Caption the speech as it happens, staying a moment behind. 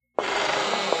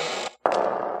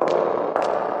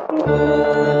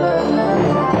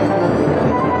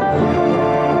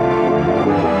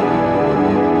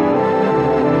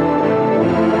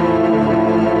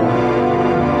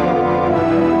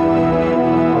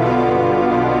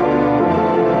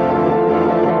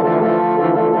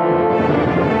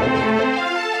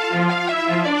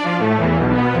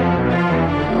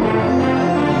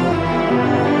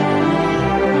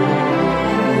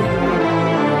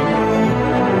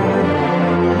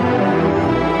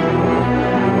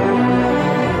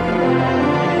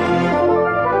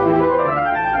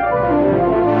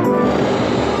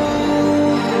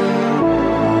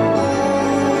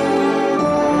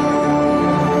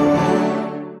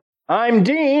I'm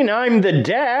Dean. I'm the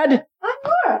dad. I'm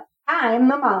Laura. I'm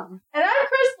the mom. And I'm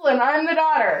Crystalline. I'm the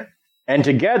daughter. And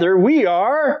together we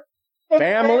are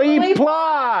Family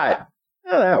Plot.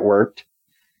 Oh, that worked.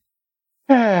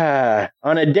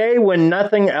 On a day when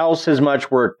nothing else as much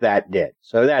work, that did.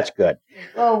 So that's good.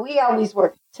 Well, we always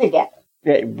work together.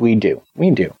 Yeah, we do.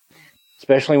 We do.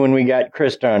 Especially when we got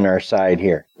Krista on our side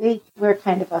here. We're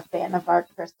kind of a fan of our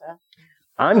Krista.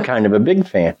 I'm kind of a big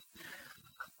fan.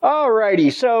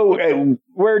 Alrighty, so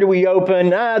where do we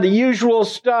open? The usual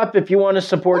stuff if you want to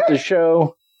support the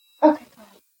show. Okay.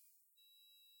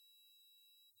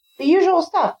 The usual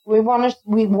stuff. We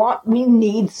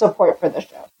need support for the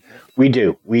show. We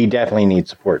do. We definitely need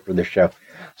support for the show.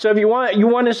 So if you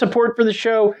want to support for the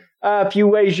show, a few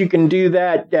ways you can do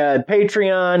that.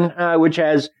 Patreon, which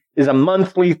is a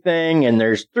monthly thing, and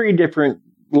there's 3 different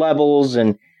levels.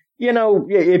 And,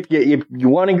 if you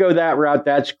want to go that route,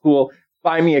 that's cool.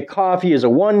 Buy Me a Coffee is a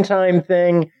one-time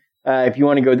thing. If you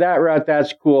want to go that route,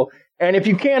 that's cool. And if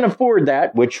you can't afford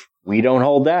that, which we don't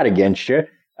hold that against you,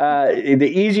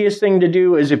 the easiest thing to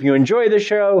do is if you enjoy the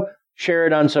show, share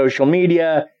it on social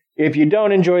media. If you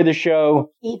don't enjoy the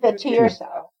show, keep it to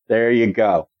yourself. There you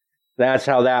go. That's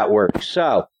how that works.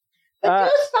 So, but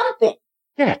do something.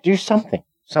 Yeah, do something.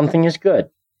 Something is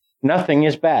good. Nothing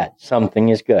is bad. Something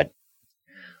is good.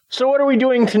 So what are we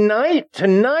doing tonight?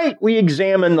 Tonight we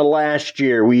examine the last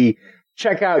year. We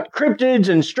check out cryptids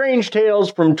and strange tales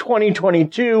from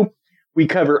 2022. We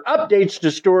cover updates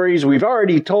to stories we've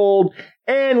already told,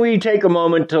 and we take a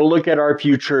moment to look at our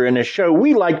future in a show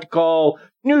we like to call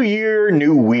New Year,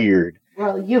 New Weird.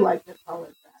 Well, you like to call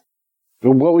it that.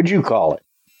 What would you call it?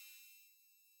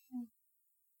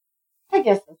 I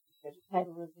guess that's a good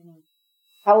title, isn't it?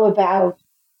 How about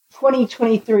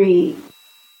 2023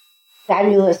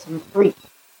 Fabulous and Freak?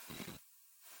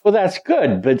 Well, that's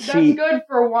good, but see... That's good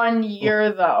for 1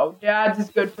 year, though. Dad's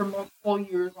is good for multiple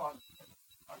years on.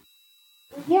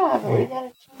 Yeah, but we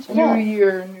gotta change it New up.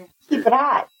 Year, new... Keep it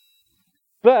hot.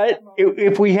 But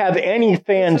if we have any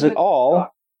fans at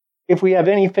all,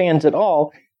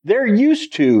 they're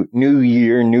used to New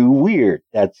Year, New Weird.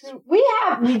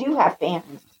 We do have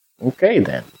fans. Okay,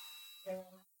 then.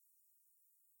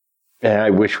 I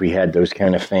wish we had those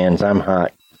kind of fans. I'm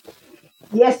hot.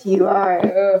 Yes, you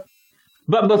are.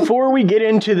 But before we get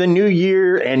into the New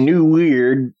Year and New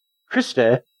Weird,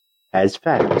 Krista has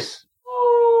facts.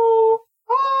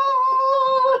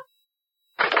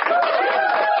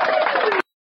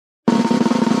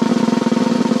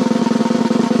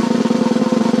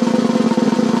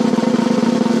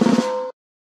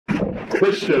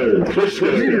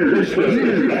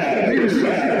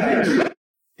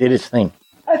 Did his thing.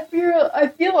 I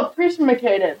feel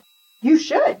appreciated. You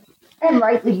should. And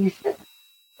rightly you should.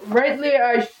 Rightly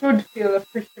I should feel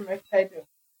appreciated.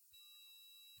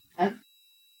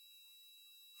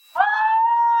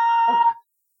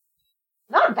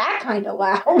 Not that kind of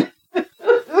loud.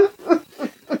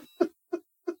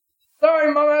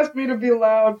 Sorry, Mom asked me to be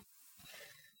loud.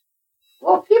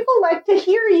 Well, people like to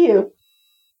hear you.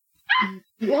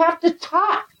 You have to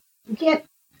talk. You can't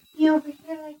be over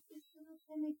here like this.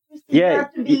 You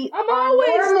have to be I'm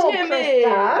always timid.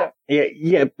 Krista.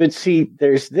 Yeah, but see,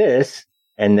 there's this,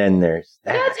 and then there's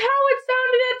that. That's how it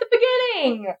sounded at the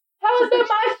beginning. How is that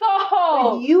my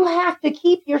fault? But you have to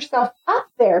keep yourself up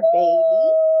there,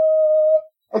 baby.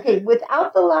 Okay,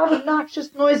 without the loud,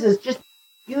 obnoxious noises, just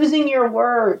using your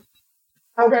words.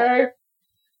 Okay.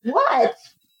 What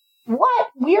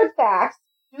weird facts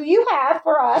do you have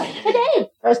for us today,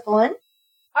 Crystalline?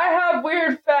 I have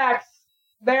weird facts.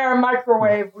 They are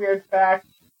microwave weird facts.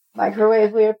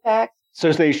 Microwave weird facts?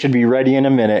 So they should be ready in a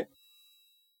minute.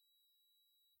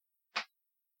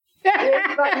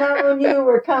 If I'd known you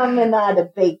were coming, I'd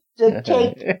have baked a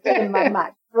cake in my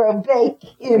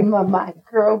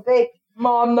microwave.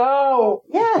 Mom, no.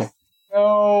 Yes.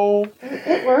 No.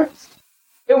 It works.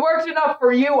 It worked enough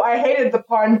for you. I hated the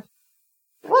pun.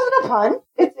 It wasn't a pun.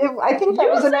 I think that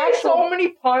was an actual... so many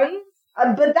puns.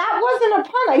 But that wasn't a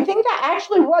pun. I think that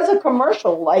actually was a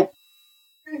commercial,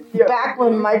 back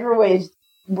when microwaves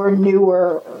were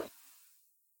newer.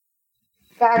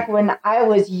 Back when I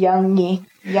was young.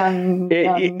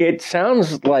 It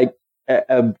sounds like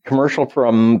a commercial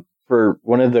for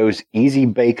one of those Easy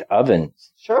Bake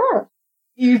ovens. Sure.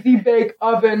 Easy Bake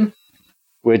Oven.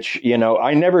 Which,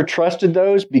 I never trusted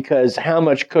those because how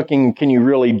much cooking can you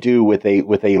really do with a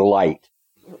light?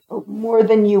 More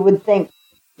than you would think.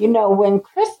 When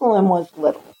Crystalline was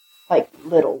little, like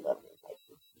 4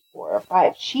 or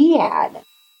 5, she had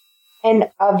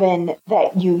an oven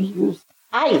that you used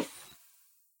ice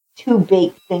to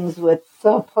bake things with.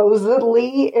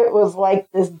 Supposedly, it was like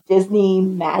this Disney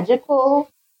magical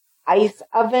ice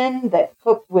oven that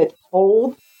cooked with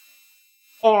cold.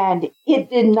 And it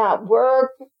did not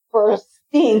work for a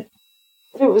stink,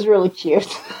 but it was really cute.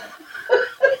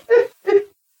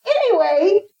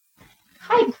 Anyway,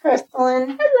 hi,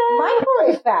 Crystalline. Hello.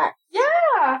 Microwave fact. Yeah,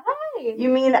 hi. You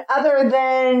mean other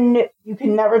than you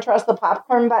can never trust the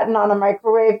popcorn button on a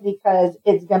microwave because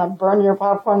it's going to burn your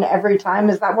popcorn every time?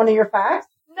 Is that one of your facts?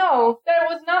 No, that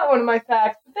was not one of my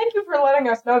facts. But thank you for letting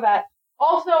us know that.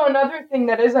 Also, another thing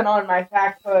that isn't on my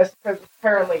fact list, because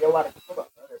apparently a lot of people don't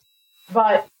know this,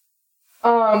 but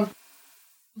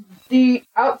the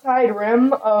outside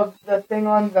rim of the thing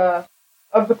on the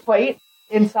plate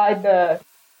inside the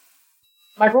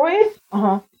microwave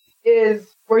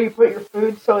is where you put your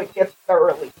food so it gets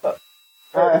thoroughly cooked.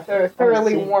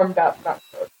 Thoroughly warmed up, not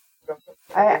cooked.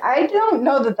 I don't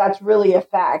know that that's really a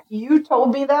fact. You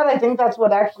told me that. I think that's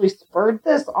what actually spurred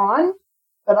this on.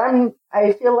 But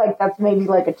I feel like that's maybe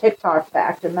like a TikTok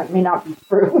fact, and that may not be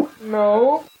true.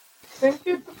 No, I think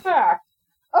it's a fact.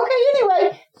 Okay,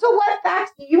 anyway, so what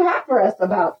facts do you have for us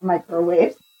about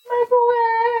microwaves?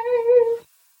 Microwave.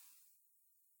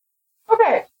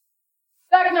 Okay,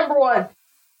 fact number 1.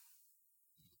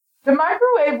 The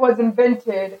microwave was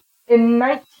invented in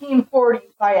 1940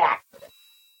 by accident.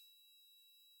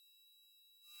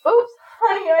 Oops,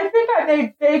 honey, I think I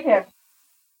made bacon.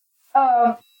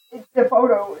 The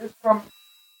photo is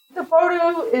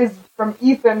from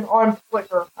Ethan on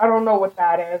Flickr. I don't know what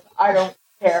that is. I don't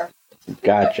care.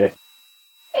 Gotcha.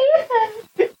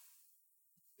 Ethan!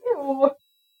 Ew.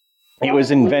 It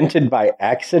was invented by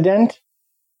accident?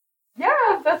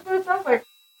 Yeah, that's what it sounds like.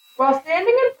 While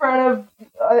standing in front of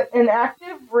an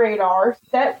active radar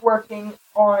set working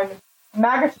on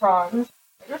Megatrons.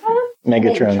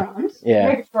 Megatrons.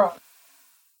 Yeah. Megatron.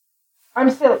 I'm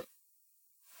silly.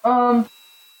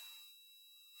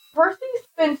 Percy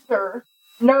Spencer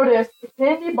noticed the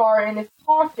candy bar in his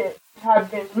pocket had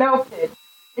been melted.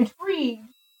 Intrigued,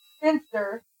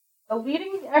 Spencer, the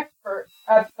leading expert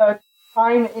at the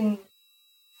time in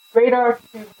radar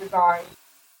tube design,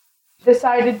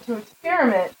 decided to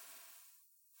experiment.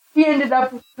 He ended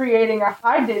up creating a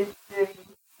high-density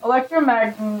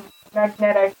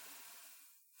electromagnetic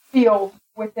field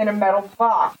within a metal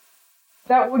box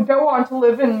that would go on to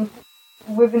live in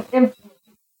infamy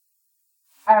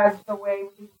as the way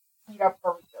we heat up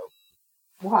burritos.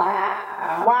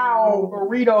 Wow. Wow,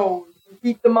 burritos. We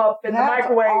heat them up in the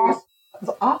microwave.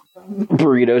 That's awesome.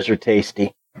 Burritos are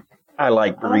tasty. I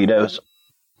like burritos.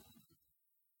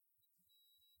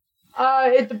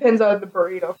 It depends on the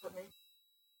burrito for me.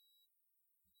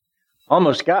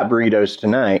 Almost got burritos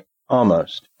tonight.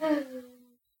 Almost.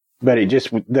 But it just,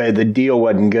 the deal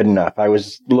wasn't good enough. I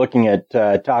was looking at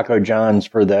Taco John's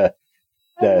for the...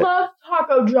 I love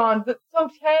Taco John's. It's so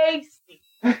tasty.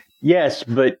 Yes,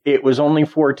 but it was only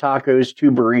 4 tacos,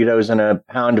 2 burritos, and a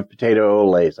pound of potato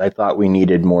olays. I thought we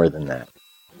needed more than that.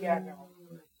 Yeah, no.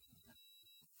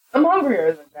 I'm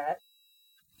hungrier than that.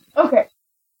 Okay.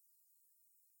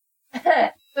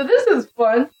 So this is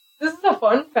fun. This is a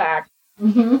fun fact.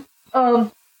 Mm-hmm.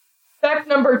 Fact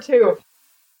number 2.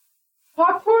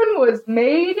 Popcorn was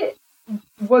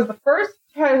the first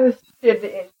tested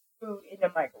in food in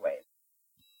a microwave.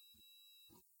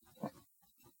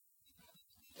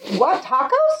 What,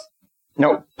 tacos?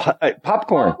 No,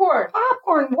 popcorn.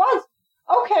 Popcorn was.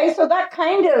 Okay, so that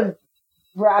kind of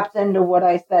wraps into what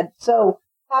I said. So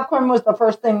popcorn was the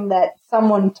first thing that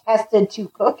someone tested to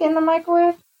cook in the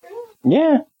microwave?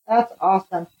 Yeah. That's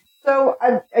awesome. So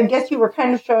I guess you were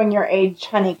kind of showing your age,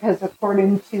 honey, because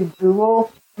according to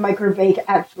Google, microwave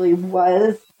actually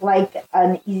was like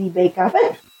an easy bake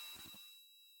oven.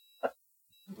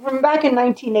 From back in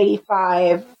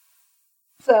 1985.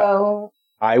 So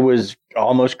I was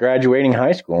almost graduating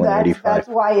high school in 85. That's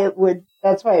why it would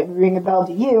ring a bell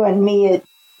to you, and me it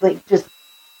like just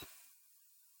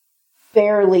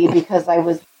barely, because I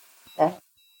was 7,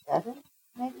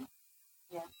 maybe?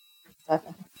 Yeah,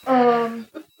 7.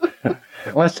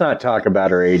 Let's not talk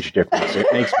about our age difference. It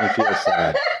makes me feel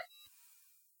sad.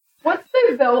 Once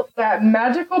they built that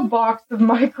magical box of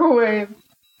microwave,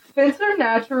 Spencer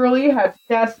naturally had to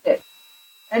test it,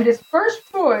 and his first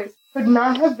choice could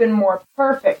not have been more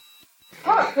perfect.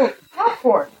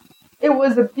 Popcorn. It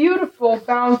was a beautiful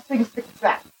bouncing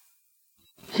success.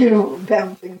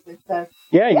 Bouncing success.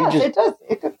 Yeah, yes, it does.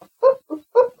 It could.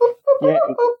 Yeah,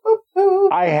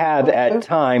 I have at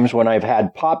times when I've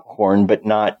had popcorn, but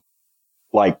not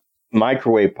like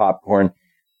microwave popcorn,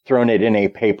 thrown it in a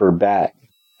paper bag.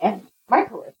 And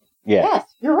microwave. Yeah. Yes,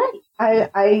 you're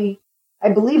right. I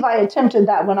believe I attempted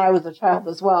that when I was a child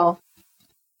as well.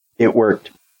 It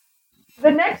worked.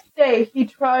 The next day, he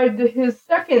tried his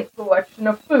second selection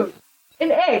of food,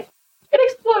 an egg. It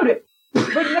exploded.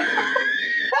 But not,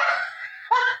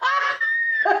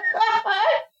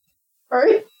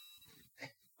 Sorry?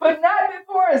 but not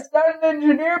before a stunned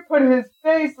engineer put his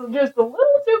face just a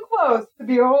little too close to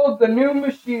behold the new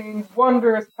machine's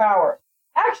wondrous power.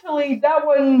 Actually, that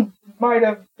one might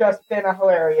have just been a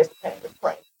hilarious kind of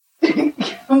prank.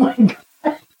 Oh my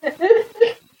god.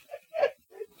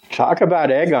 Talk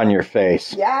about egg on your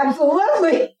face. Yeah,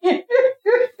 absolutely.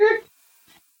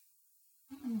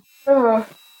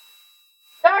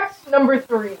 Fact number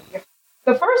 3.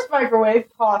 The first microwave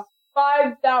cost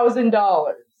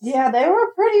 $5,000. Yeah, they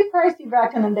were pretty pricey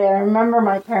back in the day. I remember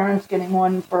my parents getting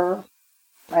one for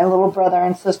my little brother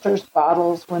and sister's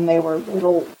bottles when they were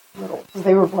little, because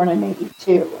they were born in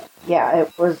 82. Yeah,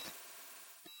 it was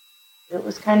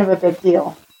kind of a big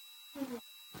deal.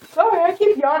 Sorry, I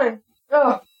keep yawning.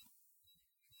 Ugh.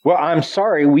 Well, I'm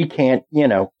sorry we can't,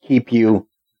 keep you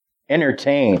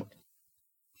entertained.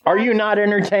 Are you not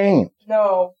entertained?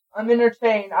 No, I'm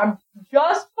entertained. I'm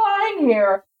just fine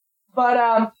here, but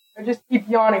I just keep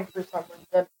yawning for some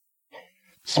reason.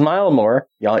 Smile more,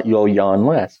 you'll yawn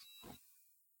less.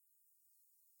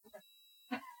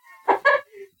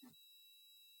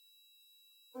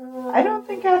 I don't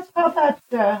think that's how that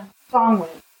song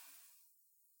went.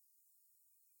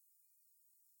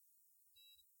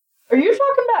 Are you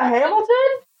talking about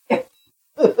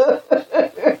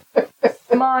Hamilton?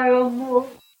 Smile more.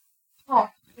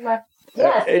 Talk less.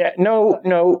 Yes.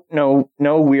 No,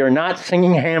 we are not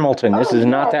singing Hamilton. This is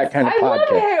not that kind of I love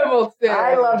podcast. Hamilton.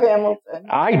 I love Hamilton.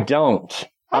 I don't.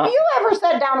 Have you ever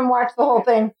sat down and watched the whole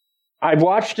thing? I've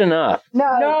watched enough.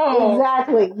 No.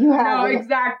 Exactly. You No, haven't.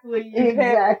 exactly.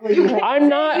 Exactly. You can't I'm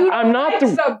not- say you don't I'm not like the-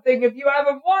 something if you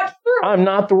haven't watched through. I'm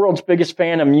not the world's biggest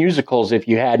fan of musicals, if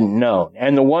you hadn't known.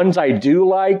 And the ones I do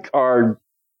like are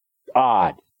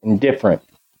odd and different.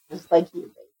 Just like you,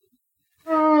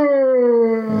 baby.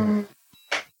 Mm.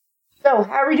 So,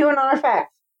 how are we doing on our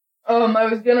facts? I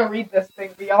was gonna read this thing,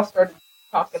 but y'all started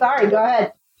talking. Sorry, go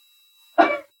ahead.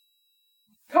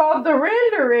 Called the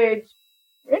Randarage.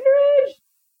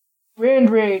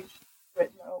 Randarage.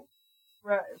 But no.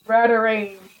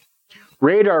 Radarage.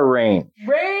 Radar range.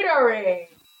 Radarage.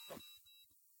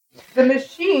 The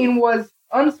machine was,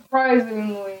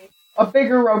 unsurprisingly, a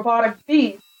bigger robotic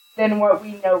beast than what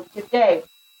we know today,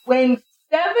 weighing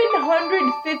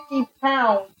 750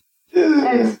 pounds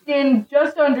and standing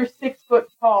just under 6 foot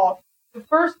tall. The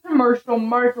first commercial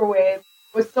microwave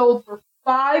was sold for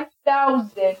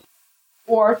 $5,000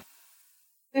 or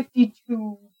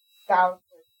 $52,000,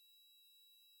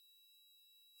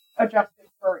 adjusted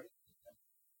for it.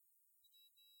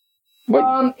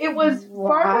 What? It was far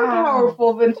more Wow.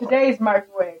 powerful than today's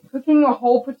microwave, cooking a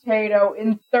whole potato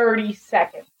in 30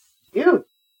 seconds. Ew.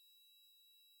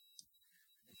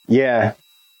 Yeah.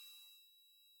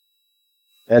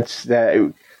 That's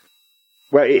that.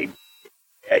 Well,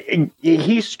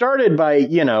 he started by,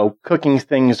 cooking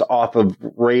things off of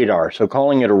radar. So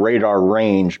calling it a radar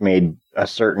range made a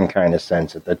certain kind of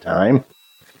sense at the time.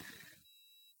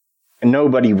 And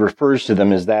nobody refers to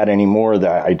them as that anymore,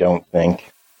 I don't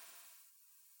think.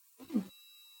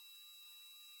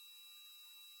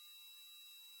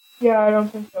 Yeah, I don't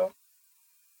think so.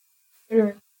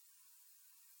 Anyway.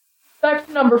 Fact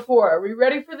number 4. Are we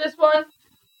ready for this one?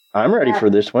 I'm ready for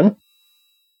this one.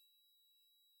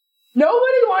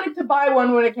 Nobody wanted to buy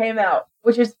one when it came out,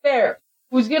 which is fair.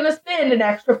 Who's gonna spend an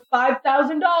extra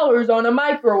 $5,000 on a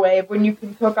microwave when you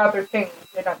can cook other things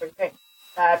and other things?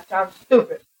 That sounds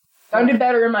stupid. Sounded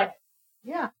better in my head.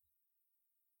 Yeah.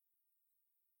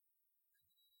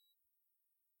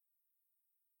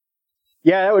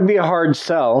 Yeah, that would be a hard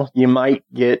sell. You might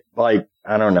get,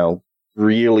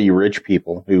 really rich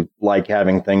people who like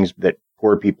having things that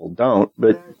poor people don't,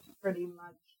 but Pretty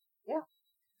much. Yeah.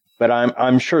 but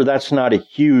I'm sure that's not a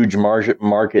huge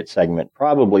market segment,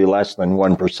 probably less than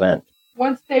 1%.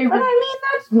 Once they But I mean,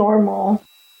 that's normal.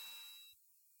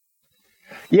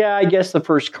 Yeah, I guess the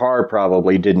first car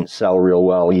probably didn't sell real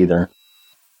well either.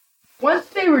 Once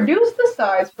they reduced the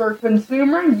size for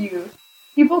consumer use,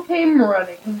 people came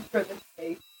running for the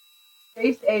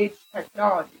space-age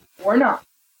technology, or not.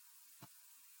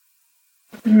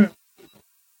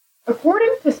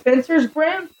 According to Spencer's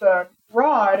grandson,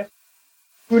 Rod,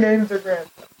 who names their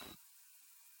grandson?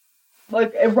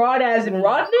 Like, Rod as in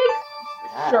Rodney?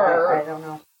 Sure. I don't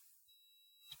know.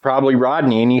 It's probably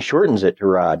Rodney, and he shortens it to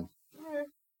Rod.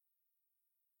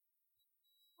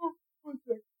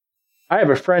 I have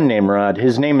a friend named Rod.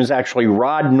 His name is actually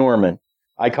Rod Norman.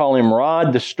 I call him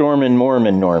Rod the Stormin'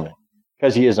 Mormon Norman,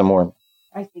 because he is a Mormon.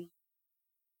 I see.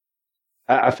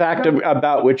 A fact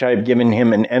about which I've given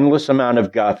him an endless amount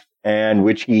of guff, and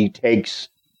which he takes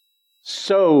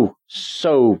so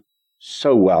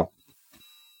well.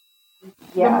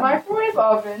 The microwave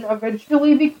oven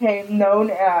eventually became known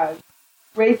as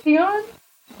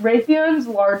Raytheon's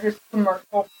largest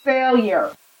commercial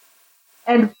failure.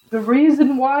 And the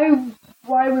reason why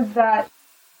was that,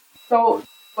 so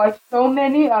like so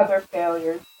many other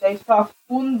failures, they saw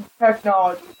cool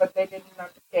technology, but they didn't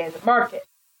understand the market.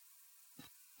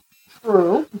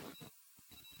 True.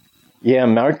 Yeah,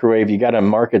 microwave, you got to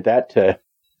market that to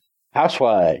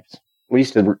housewives, at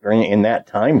least in that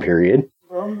time period.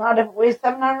 Well, not if it weighs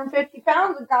 750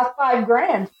 pounds. It costs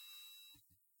 $5,000.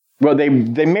 Well, they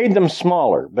made them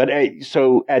smaller, but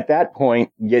so at that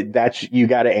point, you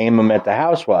got to aim them at the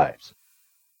housewives.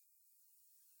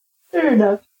 Fair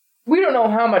enough. We don't know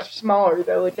how much smaller,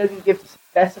 though. It doesn't give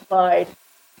specified.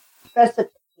 Specificity.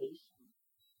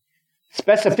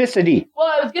 Well,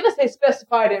 I was going to say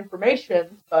specified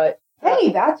information, but...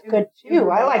 Hey, that's good,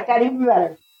 too. I like that even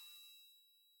better.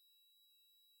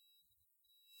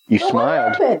 You so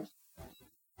smiled. What happened?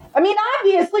 I mean,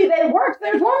 obviously they worked.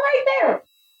 There's one right there.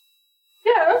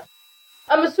 Yeah.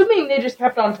 I'm assuming they just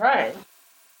kept on trying.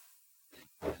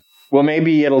 Well,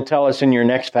 maybe it'll tell us in your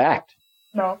next fact.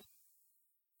 No.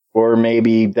 Or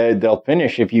maybe they'll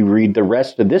finish if you read the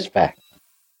rest of this fact.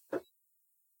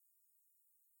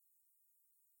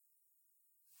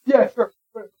 Yeah, sure.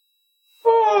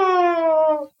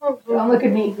 Don't look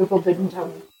at me. Google didn't tell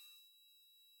me.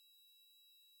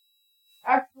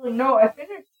 Actually, no. I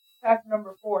finished fact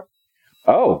number 4.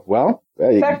 Oh, well.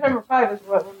 Fact number 5 is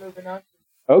what we're moving on to.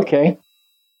 Okay.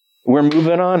 We're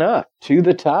moving on up to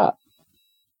the top.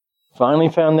 Finally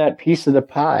found that piece of the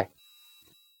pie.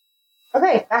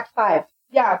 Okay, fact 5.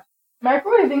 Yeah.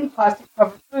 Microwaving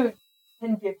plastic-covered food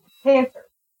can give you cancer.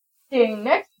 Staying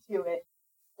next to it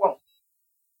won't.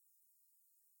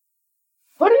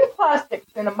 Putting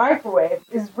plastics in a microwave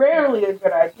is rarely a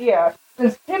good idea,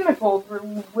 since chemicals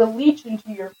will leach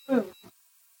into your food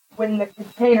when the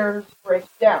container breaks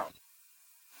down.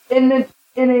 In a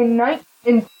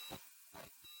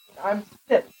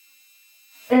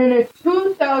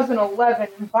 2011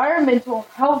 environmental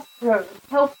health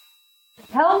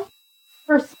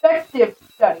perspective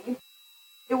study,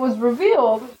 it was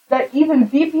revealed that even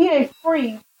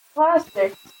BPA-free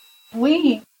plastics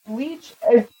leach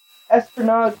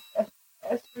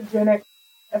estrogenic.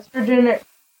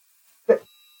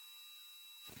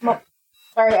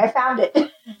 Sorry, I found it.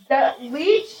 That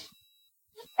leach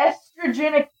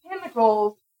estrogenic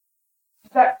chemicals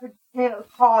that could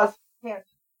cause cancer.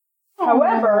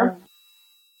 However,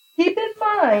 keep in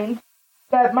mind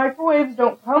that microwaves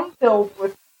don't come filled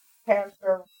with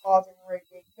cancer-causing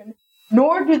radiation,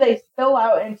 nor do they spill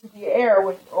out into the air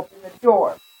when you open the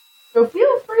door. So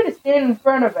feel free to stand in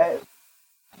front of it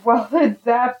while it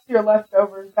zaps your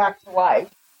leftovers back to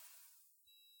life.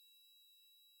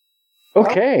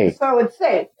 Okay. So it's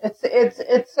safe.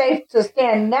 It's safe to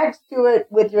stand next to it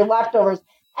with your leftovers,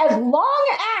 as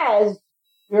long as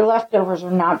your leftovers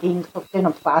are not being cooked in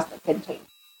a plastic container.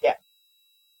 Yeah.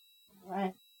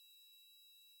 Right.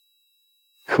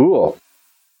 Cool.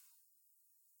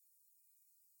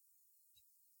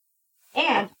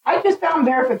 And I just found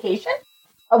verification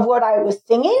of what I was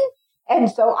singing,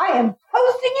 and so I am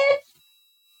posting it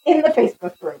in the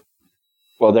Facebook group.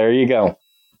 Well, there you go.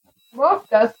 Well,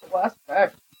 that's the last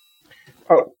fact.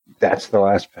 Oh, that's the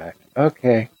last fact.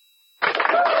 Okay.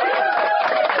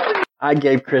 I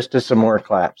gave Krista some more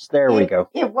claps. There we go.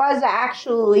 It was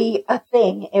actually a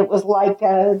thing. It was like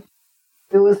a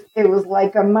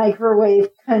microwave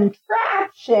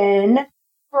contraption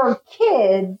for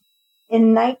kids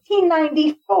in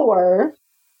 1994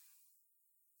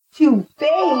 to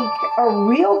bake a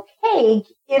real cake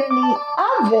in the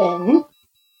oven,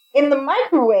 in the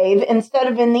microwave instead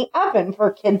of in the oven, for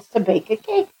kids to bake a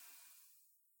cake.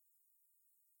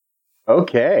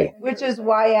 Okay. Which is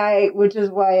why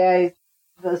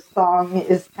the song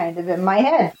is kind of in my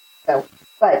head. So,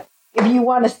 but if you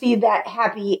want to see that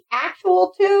happy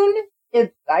actual tune,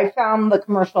 I found the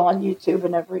commercial on YouTube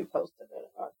and I've reposted it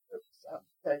on group. So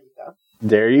there you go.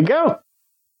 There you go.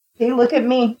 See, look at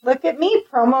me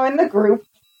promoing the group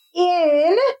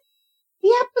in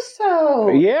the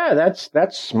episode. Yeah,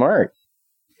 that's smart.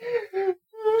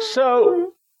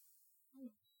 So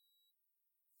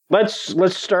let's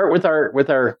start with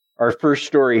our first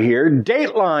story here.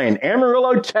 Dateline,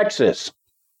 Amarillo, Texas.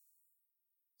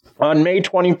 On May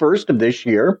 21st of this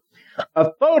year, a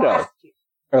photo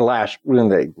last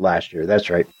year, that's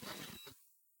right.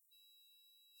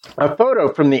 A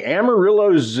photo from the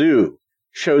Amarillo Zoo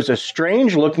shows a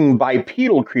strange-looking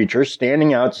bipedal creature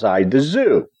standing outside the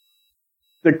zoo.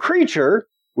 The creature,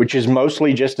 which is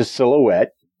mostly just a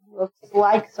silhouette, Looks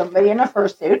like somebody in a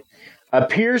fursuit.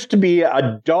 appears to be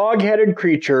a dog-headed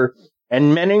creature,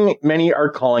 and many are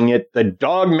calling it the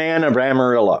Dog Man of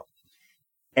Amarillo.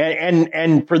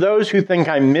 And for those who think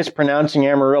I'm mispronouncing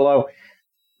Amarillo,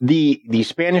 the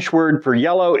Spanish word for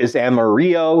yellow is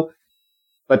Amarillo,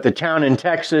 but the town in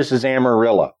Texas is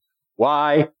Amarillo.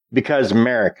 Why? Because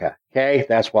America. Okay,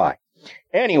 that's why.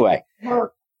 Anyway,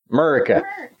 America.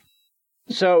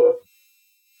 So,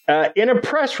 in a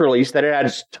press release that had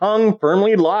its tongue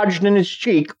firmly lodged in its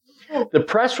cheek, the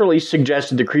press release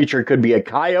suggested the creature could be a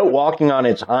coyote walking on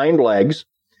its hind legs,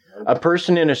 a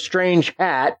person in a strange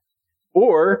hat,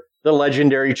 or the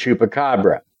legendary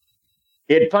chupacabra.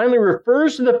 It finally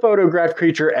refers to the photographed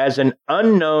creature as an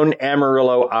unknown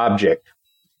Amarillo object.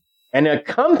 An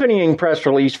accompanying press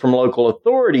release from local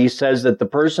authorities says that the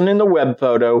person in the web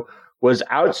photo was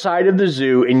outside of the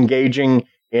zoo engaging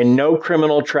in no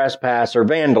criminal trespass or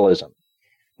vandalism.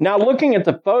 Now, looking at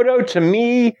the photo, to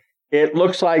me, it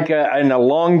looks like an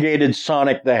elongated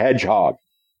Sonic the Hedgehog,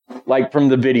 like from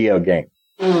the video game.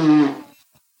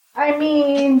 I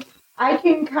mean,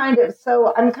 I'm kind of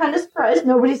surprised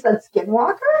nobody said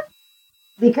Skinwalker,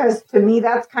 because to me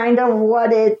that's kind of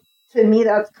what it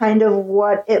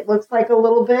looks like a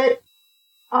little bit.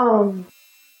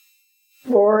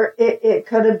 Or it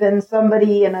could have been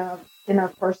somebody in a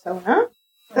persona.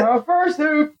 A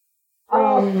fursuit.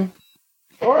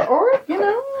 Or you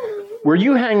know. Were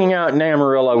you hanging out in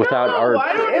Amarillo without our...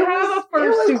 I don't have a It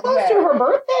fursuit. was close to her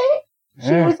birthday.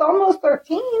 She was almost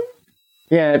 13.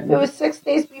 Yeah, It was 6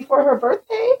 days before her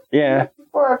birthday. yeah.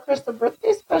 Before our Krista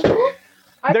birthday special.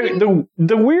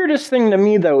 The weirdest thing to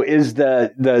me, though, is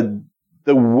the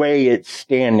way it's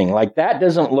standing. Like, that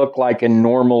doesn't look like a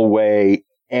normal way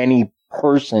any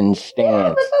person Yeah,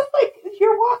 stands. but that's like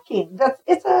you're walking.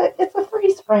 It's a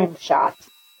freeze frame shot.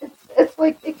 It's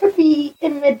like it could be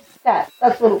in mid step.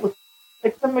 That's what it looks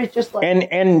like. Somebody's just like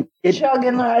And it,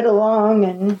 chugging right along,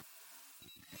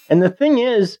 and the thing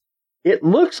is, it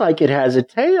looks like it has a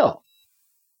tail.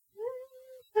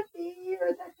 could be, or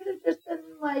that could have just been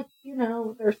like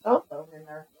their cell phone in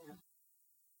their hand.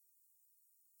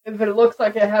 If it looks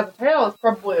like it has a tail, it's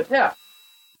probably a tail.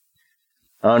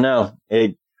 Oh no!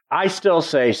 I still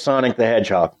say Sonic the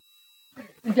Hedgehog.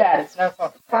 Dad, it's not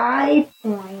fun.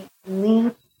 5-point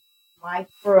link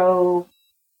micro.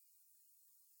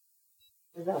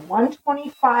 It was at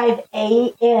 1:25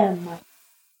 a.m.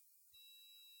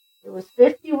 It was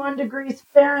 51 degrees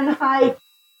Fahrenheit.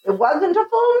 It wasn't a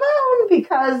full moon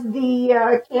because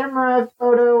the camera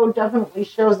photo definitely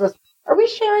shows us. Are we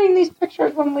sharing these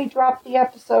pictures when we drop the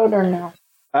episode or no?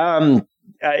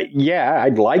 Yeah,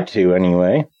 I'd like to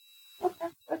anyway. Okay,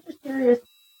 I'm just curious.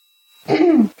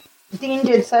 Dean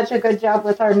did such a good job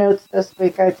with our notes this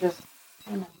week. I just,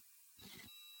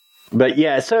 But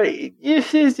yeah, so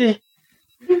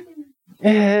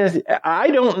I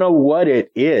don't know what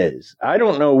it is. I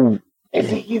don't know.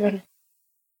 Is it even?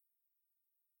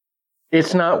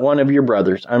 It's not one of your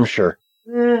brothers, I'm sure.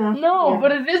 No,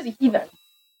 but it is a heathen.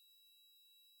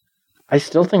 I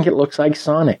still think it looks like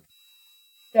Sonic.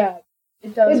 Dad,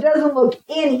 it does. It doesn't look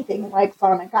anything like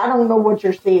Sonic. I don't know what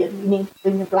you're seeing. You need to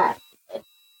clean your glasses.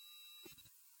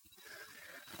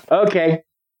 Okay,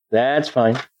 that's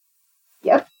fine.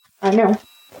 Yep, I know.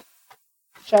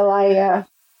 Shall I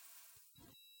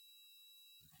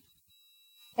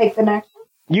take the next one?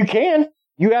 You can.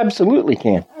 You absolutely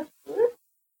can.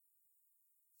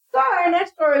 So our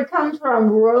next story comes from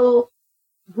rural.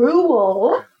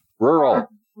 Rural.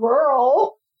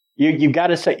 You got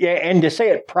to say, yeah, and to say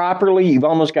it properly, you've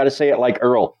almost got to say it like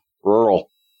Earl. Rural.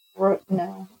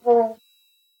 No. Rural.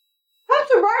 Comes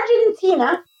from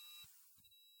Argentina.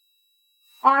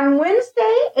 On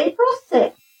Wednesday, April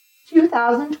 6th,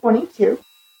 2022,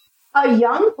 a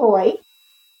young boy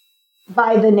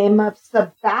by the name of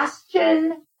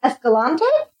Sebastian Escalante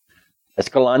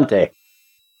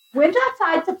went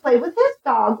outside to play with his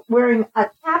dog wearing a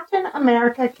Captain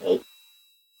America cape.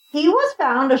 He was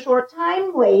found a short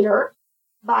time later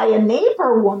by a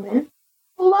neighbor woman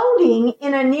floating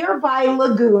in a nearby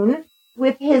lagoon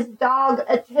with his dog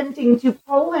attempting to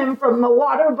pull him from the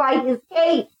water by his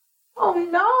cape. Oh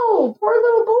no, poor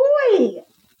little boy.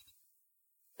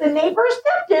 The neighbor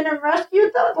stepped in and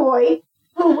rescued the boy,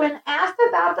 who, when asked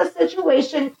about the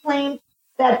situation, claimed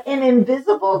that an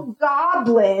invisible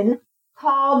goblin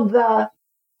called the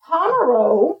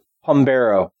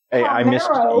Pombero. Hey, I missed.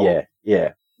 Pombero.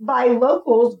 Yeah. By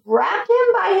locals grabbed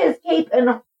him by his cape and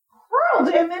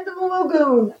hurled him into the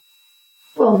lagoon.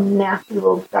 Little nasty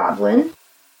little goblin.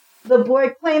 The boy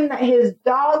claimed that his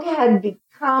dog had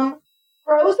become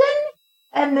frozen,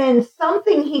 and then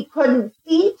something he couldn't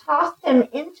see tossed him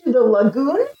into the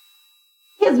lagoon.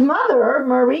 His mother,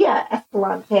 Maria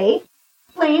Escalante,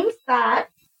 claims that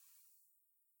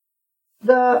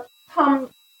the Pombero,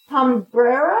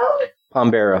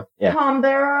 yeah.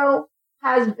 Pombero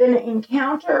has been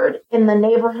encountered in the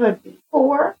neighborhood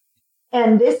before,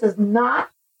 and this is not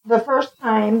the first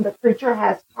time the creature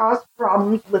has caused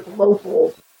problems with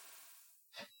locals.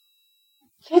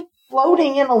 Kid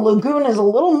floating in a lagoon is a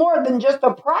little more than just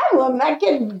a problem. That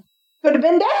kid could have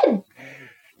been dead.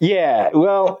 Yeah,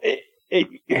 well,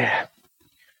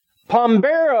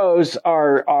 Pomberos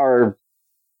are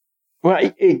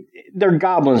they're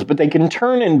goblins, but they can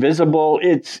turn invisible.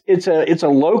 It's a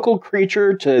local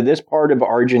creature to this part of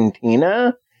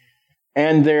Argentina,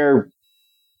 and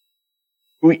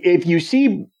if you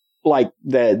see like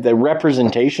the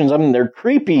representations of them, they're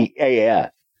creepy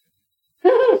AF.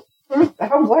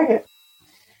 Sounds like it.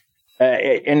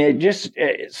 And it just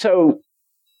so.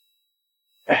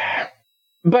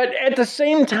 But at the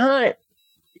same time,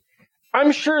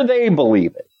 I'm sure they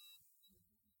believe it.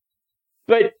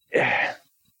 But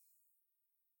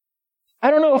I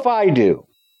don't know if I do.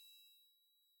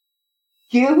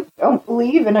 You don't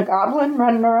believe in a goblin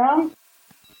running around?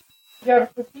 Yeah,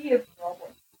 because he is a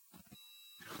goblin.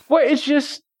 Well, it's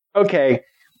just, okay.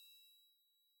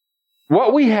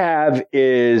 What we have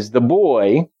is the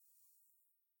boy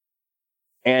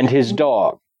and his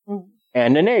dog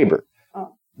and a neighbor.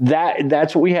 Oh.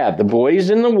 That's what we have. The boy's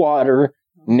in the water,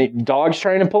 dog's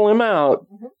trying to pull him out,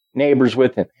 neighbor's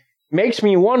with him. Makes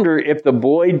me wonder if the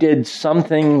boy did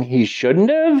something he shouldn't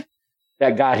have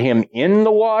that got him in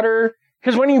the water.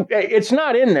 Because it's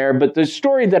not in there, but the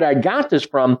story that I got this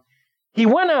from, he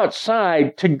went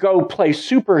outside to go play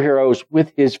superheroes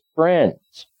with his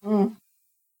friends. Mm.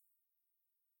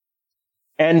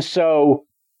 And so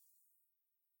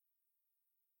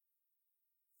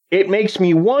it makes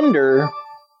me wonder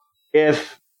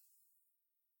if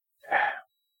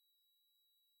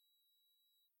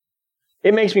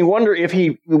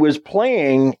he was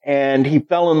playing and he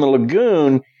fell in the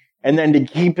lagoon, and then to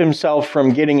keep himself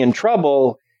from getting in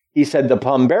trouble, he said the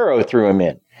Pombero threw him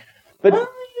in. But you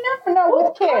never know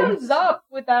with Who kids. comes up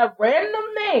with that random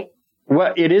name?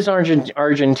 well, it is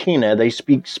Argentina. They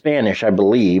speak Spanish, I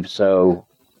believe. So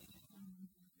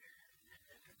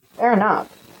Fair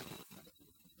enough.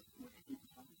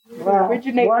 Well,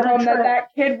 Originate what a from trip.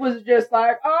 that kid was just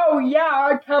like, oh yeah,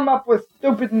 I come up with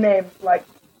stupid names. Like,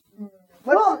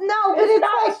 Well, no, but it's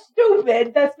not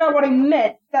stupid. That's not what I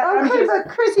meant. okay, but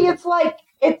Chrissy, it's like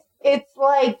it's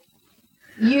like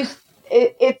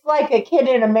it's like a kid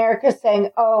in America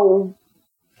saying, "Oh,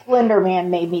 Slender Man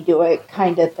made me do it,"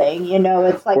 kind of thing. You know,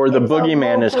 it's like or the it's a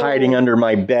boogeyman is local- hiding under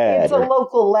my bed. It's a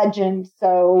local legend,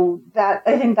 so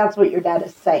I think that's what your dad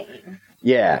is saying.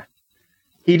 Yeah.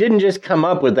 He didn't just come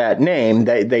up with that name.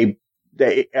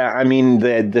 I mean,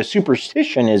 the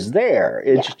superstition is there.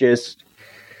 It's just,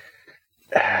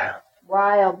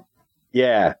 Wild.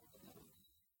 yeah.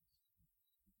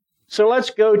 So let's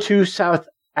go to South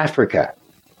Africa.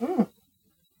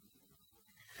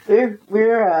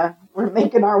 We're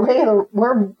making our way.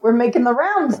 We're making the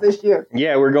rounds this year.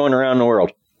 Yeah, we're going around the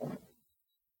world.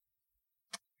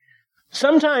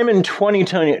 Sometime in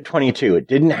 2022, it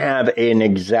didn't have an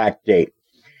exact date.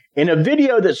 In a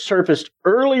video that surfaced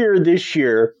earlier this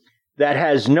year that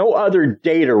has no other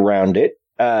date around it,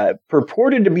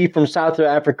 purported to be from South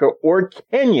Africa or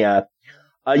Kenya,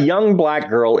 a young black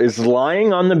girl is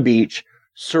lying on the beach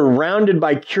surrounded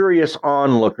by curious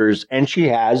onlookers, and she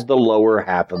has the lower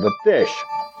half of a fish.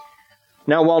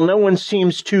 Now, while no one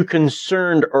seems too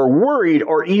concerned or worried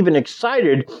or even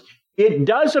excited, it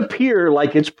does appear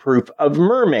like it's proof of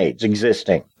mermaids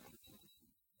existing.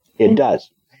 It does.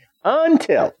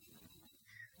 Until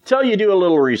you do a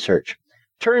little research.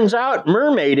 Turns out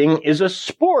mermaiding is a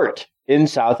sport in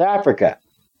South Africa,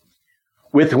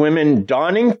 with women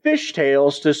donning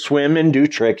fishtails to swim and do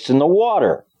tricks in the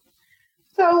water.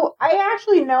 So I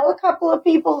actually know a couple of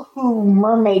people who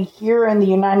mermaid here in the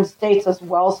United States as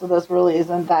well, so this really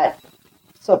isn't that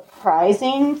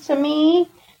surprising to me.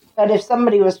 But if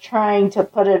somebody was trying to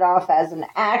put it off as an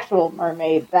actual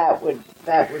mermaid, that would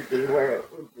be where it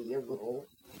would be a little...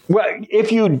 Well,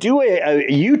 if you do a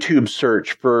YouTube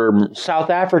search for South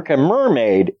Africa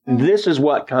mermaid, this is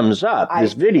what comes up,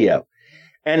 this video.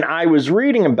 And I was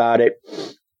reading about it.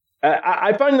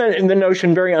 I find the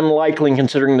notion very unlikely,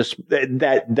 considering this,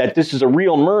 that this is a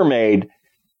real mermaid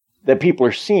that people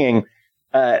are seeing.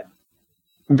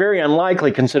 Very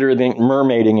unlikely, considering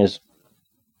mermaiding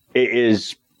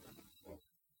is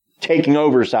taking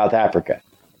over South Africa.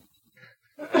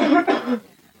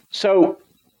 So,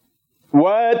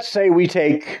 let's say we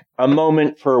take a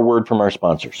moment for a word from our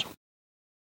sponsors.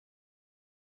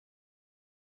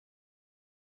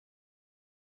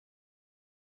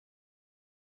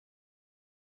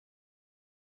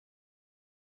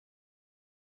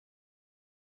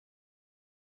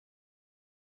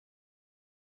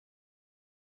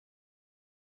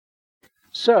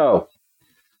 So,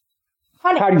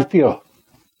 Honey, how do you feel?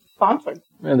 sponsored.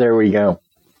 There we go.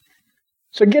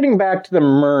 So getting back to the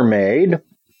mermaid,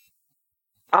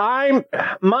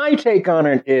 my take on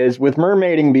it is, with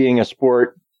mermaiding being a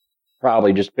sport,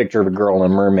 probably just picture of a girl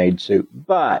in a mermaid suit.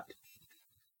 But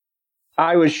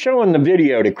I was showing the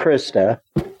video to Krista,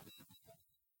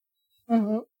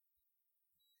 Mm-hmm.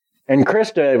 and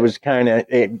Krista was kind of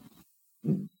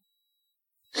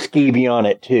skeevy on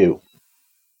it too.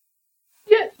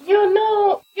 Yeah, you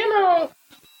know,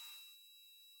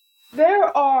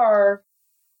 there are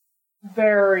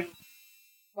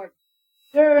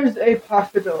there's a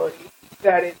possibility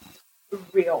that it's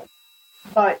real,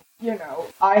 but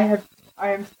I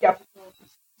am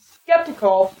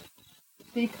skeptical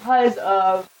because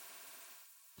of,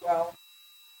 well,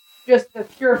 just the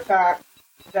pure fact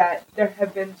that there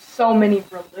have been so many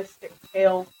realistic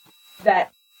tales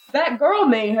that girl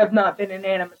may have not been an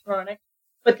animatronic,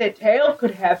 but the tale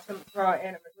could have some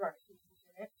animatronic pieces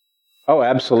in it. Oh,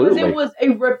 absolutely. Because it was a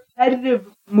repetitive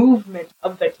movement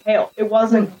of the tail. It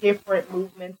wasn't different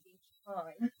movements each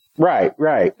time.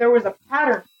 Right. There was a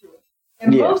pattern to it.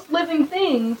 And most living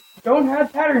things don't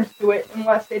have patterns to it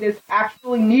unless it is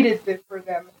actually needed for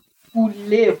them to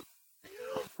live.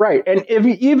 Right. And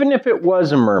even if it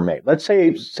was a mermaid, let's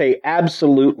say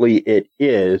absolutely it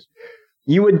is,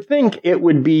 you would think it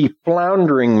would be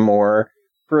floundering more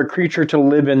for a creature to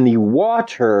live in the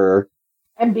water.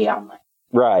 And be on land.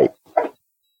 Right.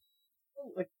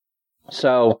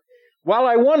 So, while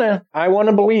I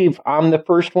wanna believe, I'm the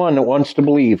first one that wants to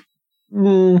believe.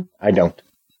 I don't.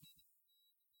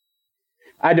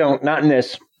 Not in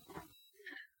this.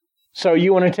 So,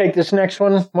 you want to take this next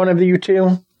one of you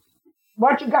two?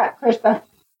 What you got, Krista?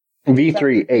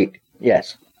 V3, 8.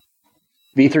 Yes.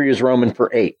 V3 is Roman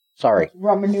for 8. Sorry.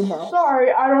 Roman numerals.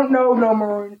 Sorry, I don't know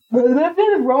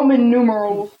Roman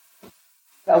numerals.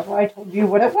 That's why I told you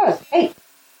what it was. 8.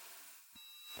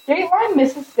 Dateline,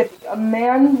 Mississippi. A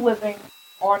man living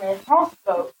on a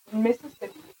houseboat in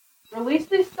Mississippi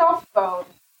released a cell phone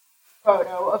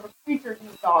photo of a creature he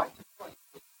saw in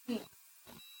 2016.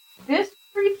 This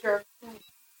creature he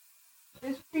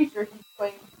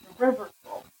claimed was a river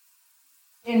troll.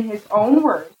 In his own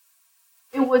words,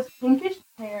 it was pinkish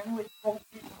tan with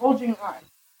bulging eyes.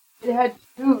 It had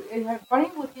funny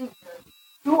looking ears,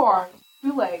 2 arms,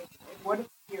 2 legs, and what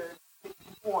appeared to be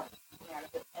horns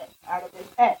out of his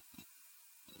head.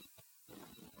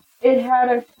 It had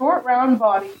a short round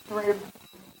body surrounded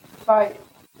by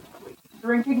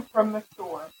drinking from the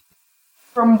shore.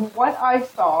 From what I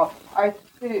saw, I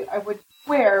would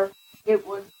swear it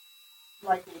was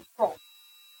like a troll.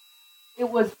 It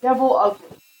was devil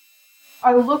ugly.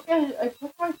 I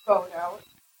took my phone out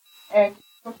and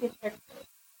took a picture.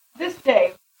 This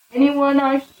day, anyone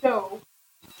I show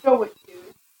it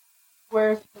to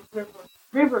swears the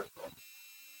river troll.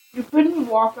 You couldn't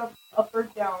walk up or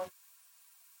down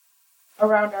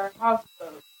around our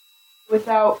houseboat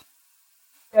without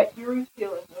that eerie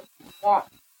feeling of want.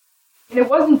 And it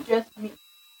wasn't just me.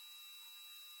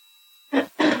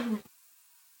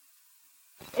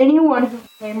 Anyone who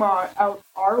came out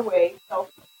our way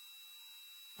felt it.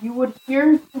 You would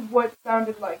hear what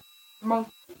sounded like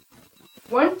monkeys.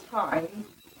 One time,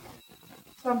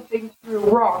 something threw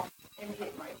rocks and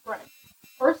hit my friend.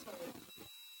 Personally,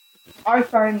 I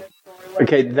find this story like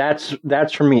Okay,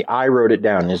 that's from me. I wrote it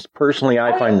down. Personally,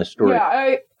 I find the story.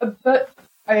 Yeah, but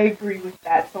I agree with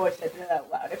that, so I said it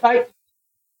out loud.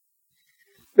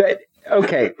 But,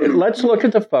 okay, let's look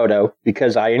at the photo,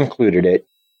 because I included it.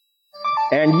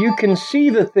 And you can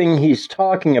see the thing he's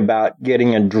talking about,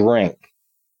 getting a drink.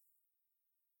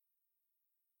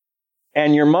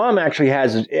 And your mom actually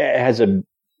has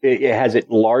it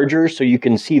larger, so you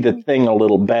can see the thing a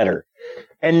little better.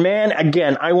 And man,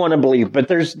 again, I want to believe, but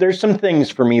there's some things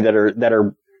for me that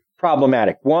are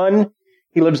problematic. One,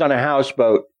 he lives on a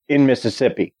houseboat in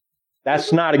Mississippi.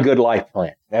 That's not a good life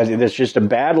plan. That's just a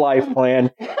bad life plan.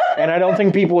 And I don't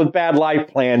think people with bad life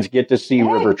plans get to see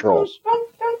river trolls.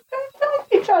 Don't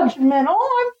be judgmental.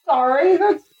 I'm sorry.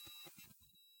 Don't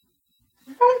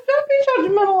be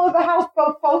judgmental of the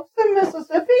houseboat folks in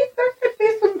Mississippi. There could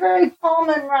be some very calm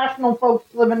and rational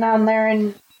folks living down there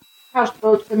in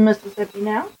houseboats in Mississippi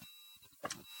now.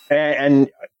 And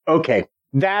okay,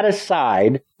 that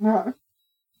aside,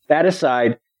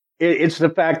 it's the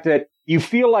fact that you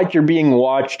feel like you're being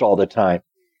watched all the time.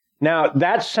 Now,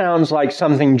 that sounds like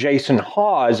something Jason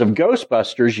Hawes of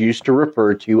Ghostbusters used to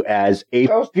refer to as a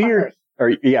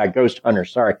Ghost hunter,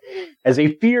 sorry, as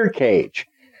a fear cage,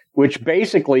 which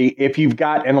basically, if you've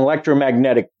got an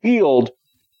electromagnetic field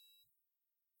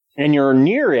and you're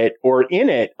near it or in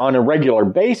it on a regular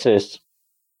basis,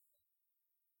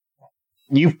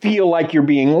 you feel like you're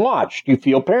being watched. You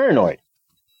feel paranoid.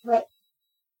 Right.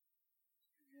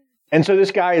 And so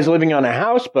this guy is living on a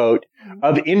houseboat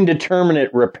of indeterminate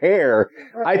repair.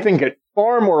 Right. I think it's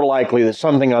far more likely that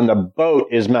something on the boat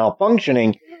is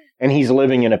malfunctioning and he's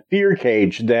living in a fear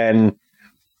cage than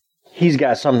he's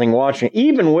got something watching,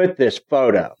 even with this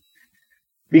photo.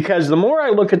 Because the more I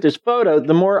look at this photo,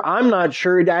 the more I'm not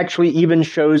sure it actually even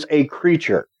shows a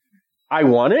creature. I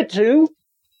want it to,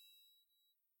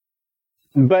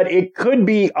 but it could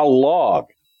be a log.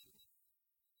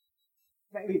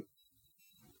 Maybe.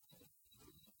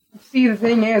 See, the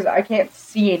thing is, I can't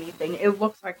see anything. It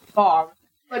looks like fog.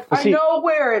 Like, Well, I see- know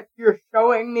where you're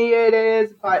showing me it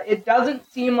is, but it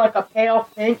doesn't seem like a pale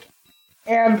pink,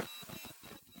 and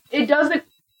it doesn't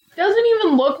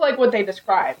even look like what they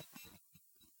described.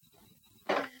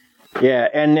 Yeah,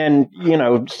 and then,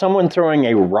 someone throwing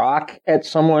a rock at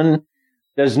someone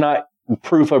does not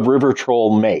proof of river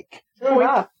troll make. True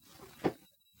enough.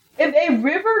 If a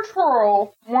river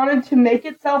troll wanted to make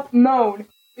itself known,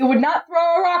 it would not throw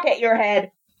a rock at your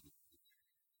head.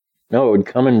 No, it would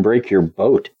come and break your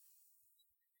boat.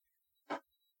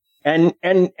 And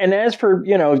as for,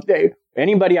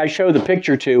 anybody I show the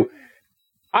picture to,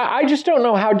 I just don't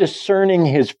know how discerning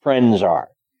his friends are.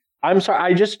 I'm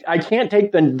sorry, I can't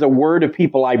take the word of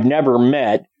people I've never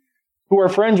met who are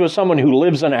friends with someone who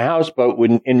lives on a houseboat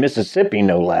in Mississippi,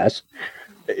 no less.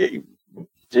 I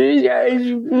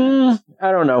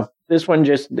don't know. This one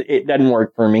it doesn't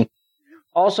work for me.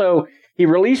 Also, he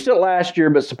released it last year,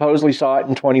 but supposedly saw it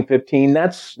in 2015.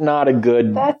 That's not a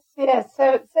good... So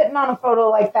sitting on a photo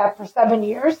like that for 7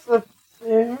 years, that's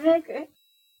okay.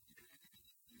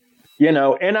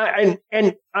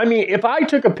 And I mean, if I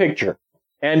took a picture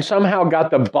and somehow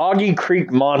got the Boggy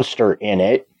Creek Monster in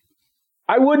it,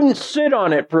 I wouldn't sit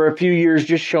on it for a few years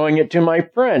just showing it to my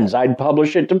friends. I'd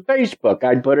publish it to Facebook.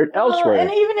 I'd put it elsewhere.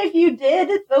 And even if you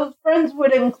did, those friends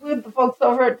would include the folks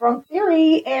over at Drunk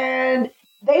Theory, and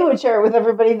they would share it with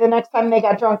everybody the next time they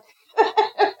got drunk.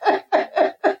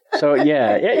 So,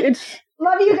 yeah, it's...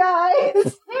 Love you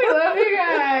guys. We love you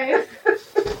guys.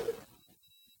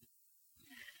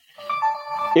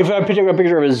 If I took a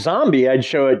picture of a zombie, I'd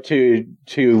show it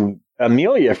to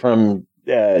Amelia from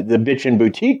the Bitchin'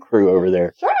 Boutique crew over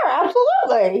there. Sure,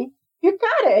 absolutely. You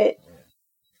got it.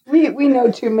 We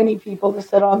know too many people to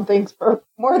sit on things for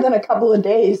more than a couple of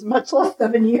days, much less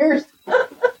 7 years.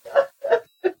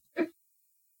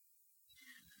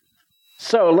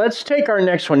 So let's take our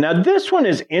next one. Now, this one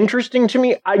is interesting to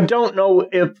me. I don't know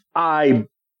if I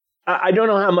don't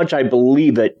know how much I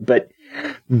believe it, but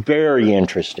very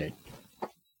interesting.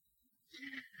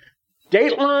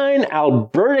 Dateline,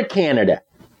 Alberta, Canada.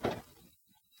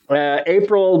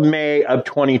 April, May of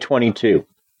 2022.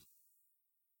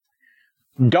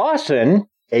 Dawson,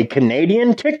 a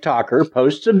Canadian TikToker,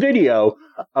 posts a video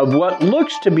of what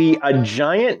looks to be a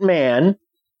giant man,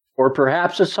 or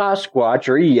perhaps a Sasquatch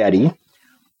or a Yeti,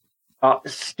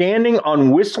 standing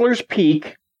on Whistler's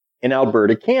Peak in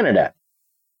Alberta, Canada.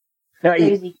 Now,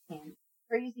 Crazy Canadian.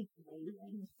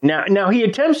 Now he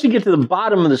attempts to get to the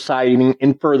bottom of the sighting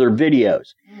in further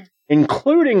videos,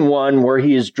 including one where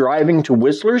he is driving to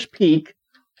Whistler's Peak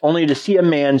only to see a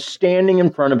man standing in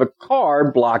front of a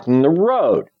car blocking the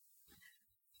road.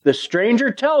 The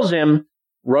stranger tells him,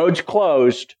 "Road's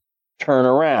closed, turn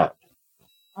around."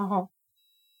 Uh-huh.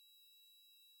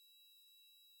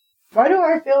 Why do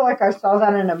I feel like I saw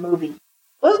that in a movie?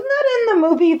 Wasn't that in the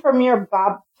movie from your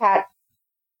Bobcat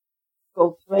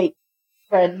Goldthwait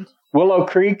friend? Willow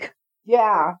Creek,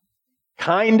 Yeah.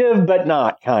 kind of, but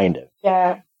not kind of.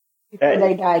 Yeah. Before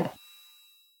they died.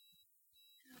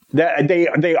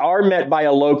 They are met by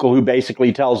a local who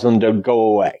basically tells them to go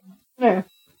away. Yeah.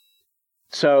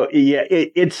 So, yeah,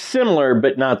 it's similar,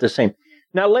 but not the same.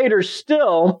 Now, later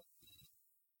still,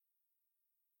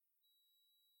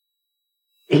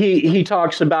 he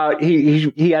talks about,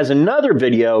 he has another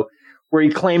video where he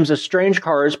claims a strange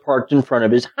car is parked in front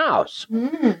of his house.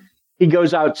 Mm. He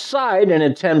goes outside and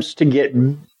attempts to get,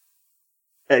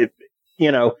 the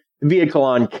vehicle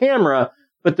on camera,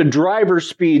 but the driver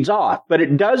speeds off. But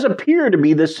it does appear to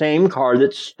be the same car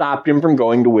that stopped him from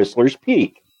going to Whistler's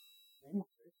Peak.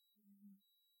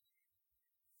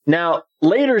 Now,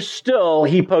 later still,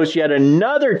 he posts yet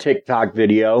another TikTok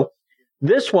video,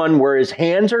 this one where his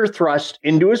hands are thrust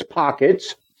into his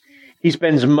pockets. He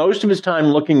spends most of his time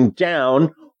looking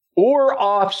down or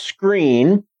off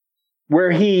screen,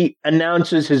 where he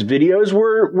announces his videos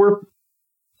were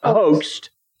hoaxed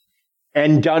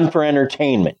and done for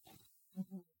entertainment.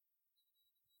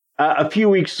 A few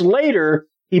weeks later,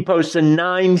 he posts a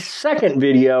 9-second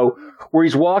video where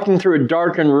he's walking through a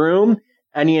darkened room,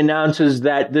 and he announces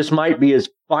that this might be his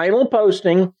final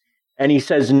posting, and he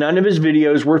says none of his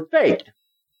videos were faked,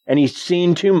 and he's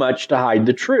seen too much to hide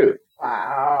the truth.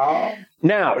 Wow.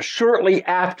 Now, shortly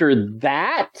after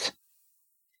that,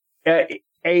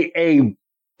 a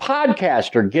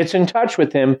podcaster gets in touch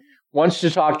with him, wants to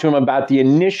talk to him about the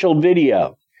initial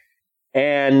video,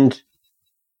 and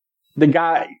the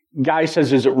guy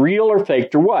says, "Is it real or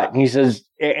faked or what?" And he says,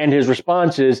 and his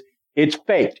response is, "It's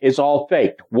faked. It's all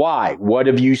faked. Why? What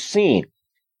have you seen?"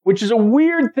 Which is a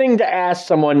weird thing to ask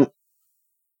someone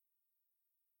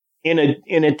in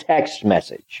a text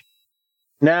message.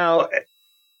 Now,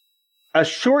 a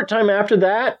short time after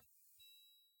that,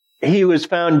 he was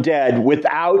found dead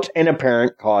without an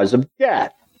apparent cause of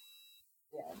death.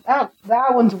 Yeah,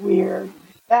 that one's weird.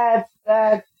 That's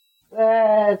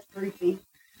creepy.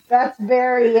 That's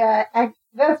very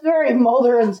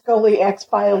Mulder and Scully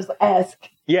X-Files-esque.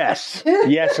 Yes.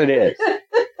 Yes, it is.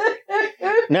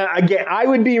 Now, again, I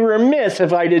would be remiss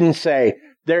if I didn't say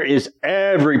there is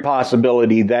every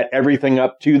possibility that everything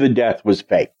up to the death was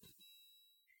fake.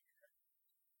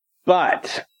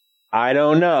 But I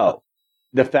don't know.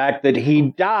 The fact that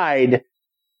he died,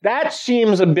 that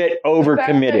seems a bit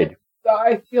overcommitted.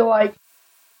 I feel like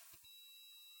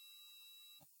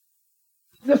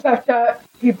the fact that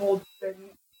people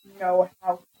didn't know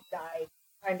how he died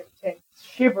kind of sends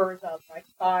shivers up my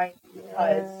spine,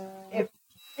 because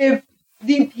if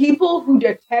the people who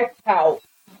detect how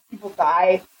people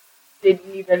die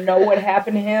didn't even know what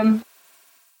happened to him,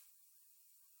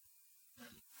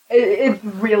 it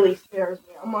really scares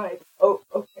me. I'm like, oh,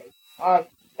 okay,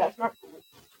 that's not cool.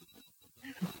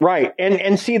 Right,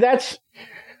 and see,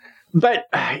 but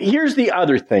here's the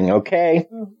other thing, okay?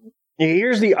 Mm-hmm.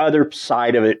 Here's the other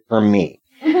side of it for me.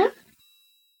 Mm-hmm.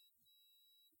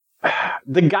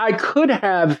 The guy could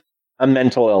have a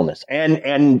mental illness,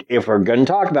 and if we're going to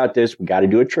talk about this, we got to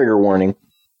do a trigger warning.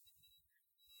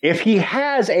 If he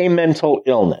has a mental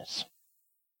illness,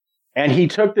 and he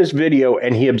took this video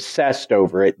and he obsessed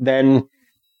over it, then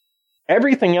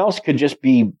everything else could just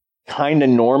be kind of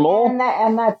normal.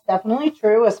 And that's definitely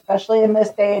true, especially in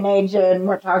this day and age. And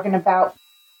we're talking about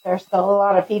there's still a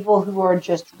lot of people who are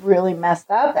just really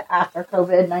messed up after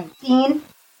COVID-19.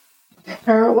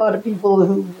 There are a lot of people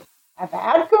who have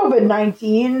had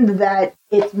COVID-19 that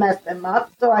it's messed them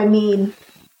up. So, I mean,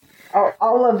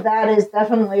 all of that is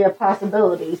definitely a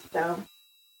possibility.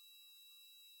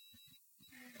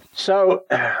 So,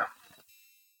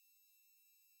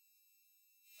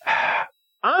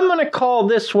 I'm going to call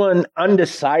this one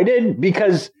undecided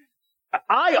because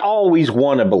I always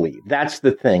want to believe. That's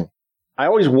the thing. I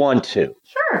always want to.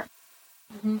 Sure.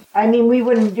 Mm-hmm. I mean, we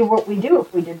wouldn't do what we do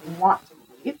if we didn't want to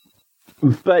believe.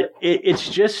 But it's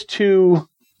just too...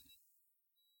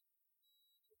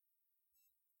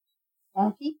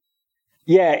 Funky?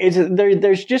 Yeah,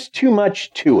 there's just too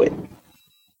much to it.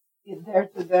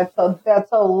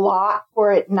 That's a lot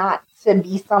for it not to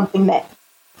be something that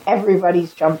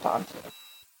everybody's jumped onto.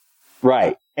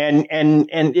 Right. And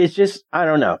it's just, I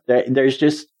don't know. There's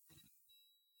just,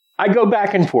 I go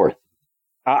back and forth.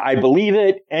 I believe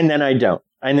it and then I don't.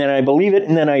 And then I believe it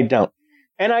and then I don't.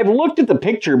 And I've looked at the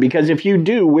picture because if you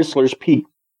do Whistler's Peak,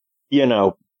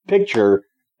 picture,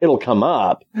 it'll come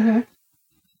up. Mm-hmm.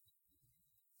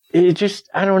 It just,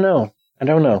 I don't know.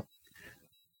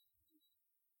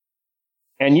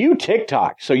 And you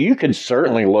TikTok, so you could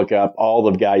certainly look up all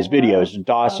the guys' videos.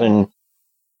 Dawson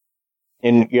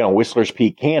in, Whistler's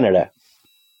Peak, Canada.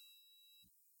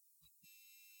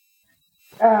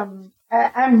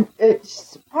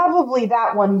 It's probably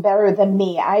that one better than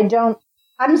me.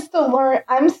 I'm still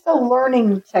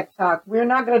learning TikTok. We're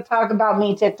not going to talk about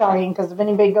me TikToking because if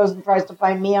anybody goes and tries to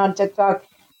find me on TikTok,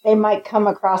 they might come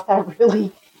across that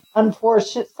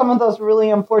some of those really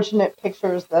unfortunate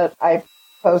pictures that I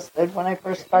posted when I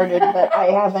first started, but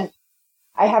I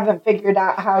haven't figured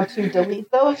out how to delete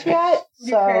those yet.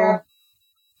 So,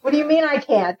 what do you mean I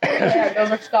can't? Yeah,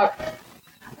 those are stuck.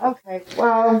 Okay,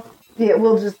 well, yeah,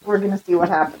 we're gonna see what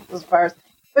happens as far as,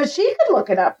 but she could look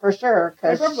it up for sure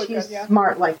because she's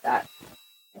smart like that.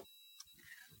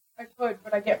 I could,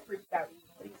 but I get freaked out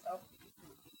easily, so.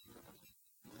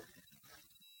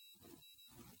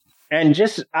 And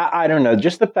just, I don't know,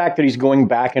 just the fact that he's going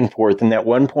back and forth, and at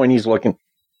one point he's looking,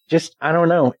 just, I don't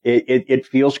know, it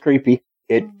feels creepy.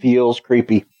 It feels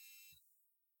creepy.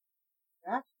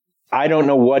 I don't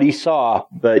know what he saw,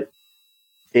 but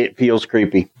it feels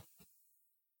creepy.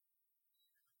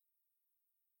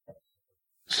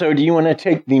 So do you want to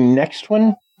take the next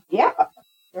one? Yeah,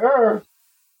 sure.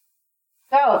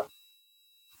 So,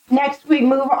 next we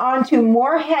move on to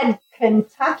Moorhead,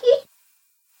 Kentucky.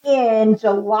 In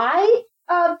July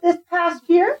of this past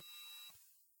year,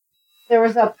 there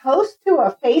was a post to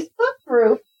a Facebook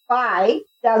group by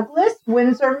Douglas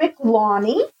Windsor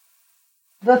McLawney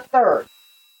III.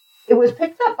 It was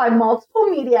picked up by multiple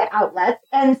media outlets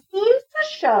and seems to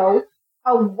show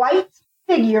a white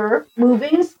figure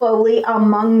moving slowly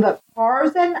among the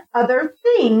cars and other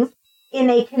things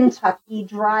in a Kentucky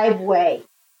driveway.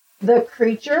 The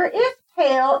creature is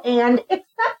pale, and except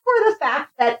for the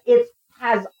fact that it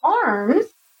has arms,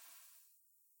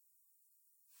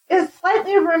 is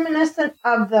slightly reminiscent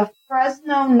of the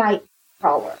Fresno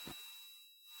Nightcrawler.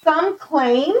 Some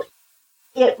claim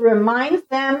it reminds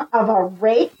them of a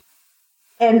rake,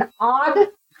 an odd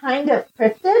kind of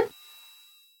cryptid.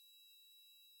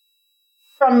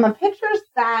 From the pictures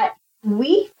that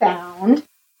we found,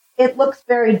 it looks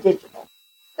very digital.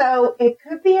 So it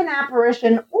could be an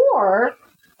apparition, or,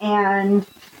 and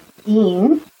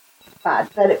Dean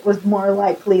thought that it was more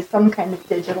likely some kind of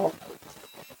digital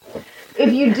hoax.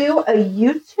 If you do a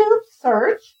YouTube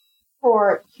search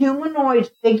for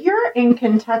humanoid figure in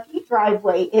Kentucky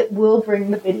driveway, it will bring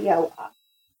the video up.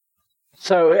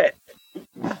 So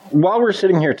while we're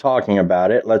sitting here talking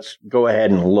about it, let's go ahead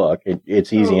and look.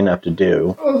 It's easy enough to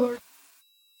do.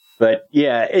 But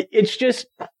yeah, it's just,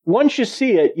 once you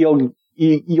see it, you'll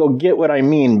get what I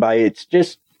mean by it's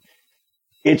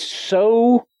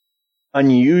so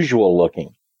unusual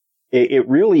looking. It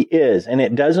really is. And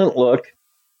it doesn't look,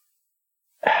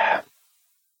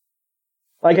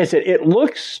 like I said, it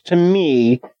looks to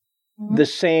me the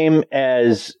same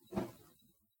as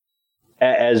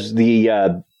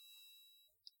the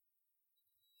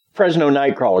Fresno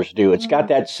Nightcrawlers do. It's got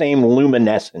that same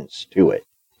luminescence to it.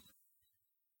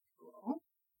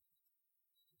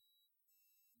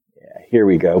 Yeah, here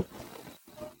we go.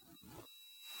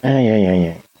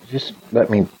 Yeah. Just let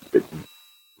me...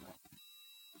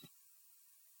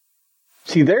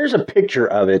 See, there's a picture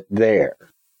of it there.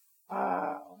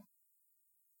 Wow.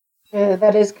 Yeah,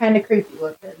 that is kind of creepy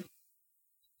looking.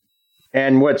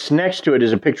 And what's next to it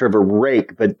is a picture of a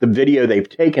rake, but the video they've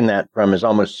taken that from is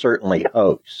almost certainly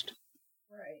hoaxed.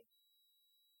 Right.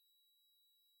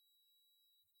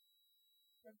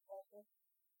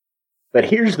 But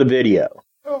here's the video.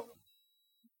 Oh.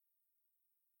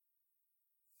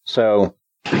 So...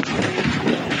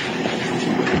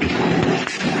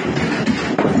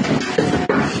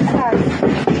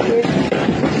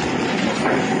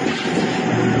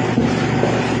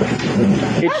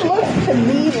 It looks to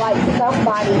me like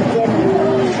somebody in it.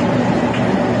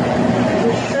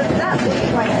 Does that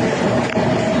look like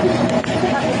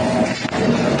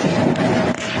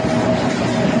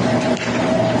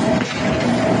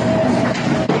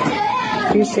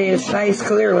You see his face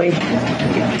clearly.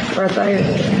 Right there.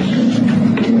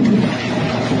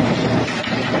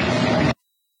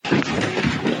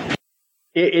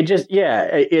 It just, yeah,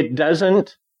 it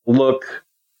doesn't look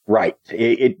right.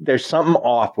 There's something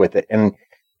off with it. And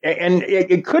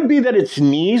it could be that its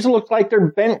knees look like they're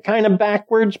bent kind of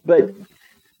backwards, but...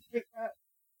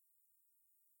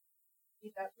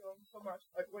 Hate that feeling so much.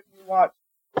 Like when you watch,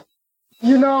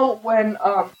 you know, when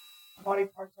body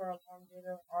parts are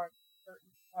elongated on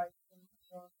certain sides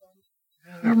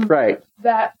and Right.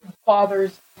 that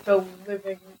bothers the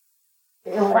living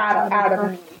crap out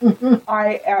of me.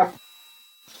 I am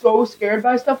so scared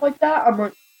by stuff like that. I'm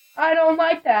like, I don't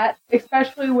like that,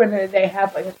 especially when they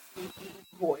have like a creepy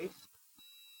voice.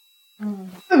 Oogie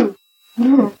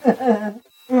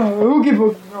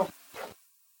boogie, no.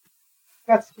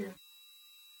 That's scary.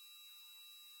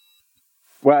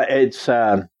 Well,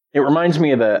 it reminds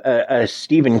me of a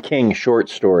Stephen King short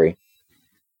story.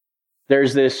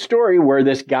 There's this story where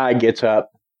this guy gets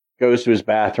up, goes to his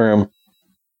bathroom,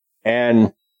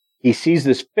 and he sees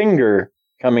this finger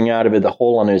coming out of the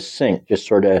hole on his sink, just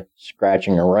sort of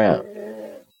scratching around.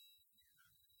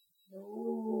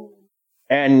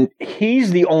 And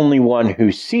he's the only one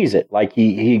who sees it. Like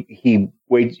he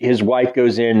waits, his wife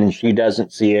goes in and she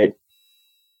doesn't see it.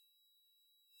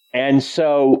 And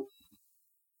so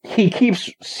he keeps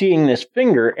seeing this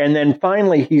finger, and then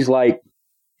finally he's like,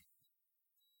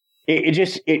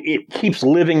 it keeps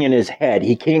living in his head.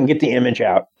 He can't get the image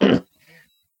out.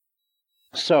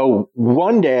 So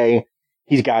one day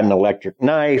He's got an electric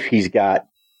knife. He's got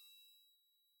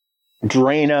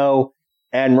Drano.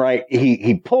 And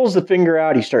he pulls the finger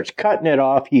out. He starts cutting it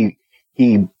off. He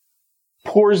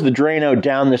pours the Drano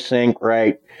down the sink,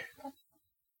 right?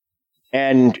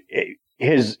 And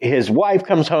his wife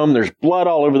comes home. There's blood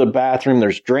all over the bathroom.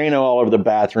 There's Drano all over the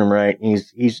bathroom, right?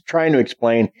 He's trying to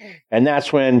explain. And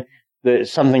that's when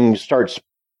something starts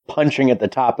punching at the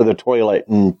top of the toilet,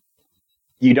 and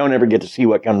you don't ever get to see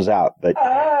what comes out. But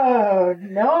oh,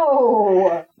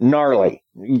 no. Gnarly.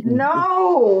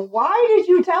 No. Why did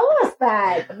you tell us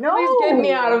that? No. Please get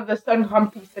me out of this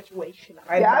uncomfy situation.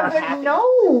 I'm not happy.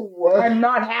 No. I'm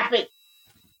not happy.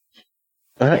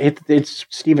 It's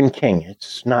Stephen King.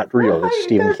 It's not real. It's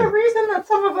Stephen There's King. a reason that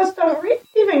some of us don't read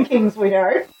Stephen King,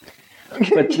 sweetheart.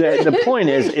 But the point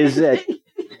is that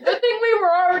Good thing we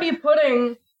were already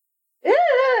putting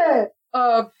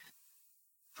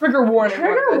trigger warning.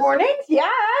 Trigger warnings? Yeah.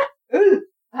 Ooh.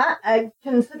 I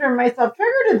consider myself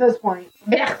triggered at this point.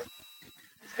 Yeah.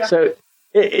 so.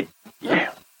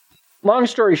 Long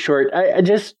story short, I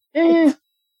just.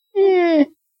 Yeah,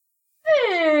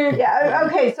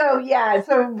 okay,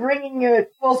 so bringing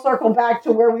it full circle back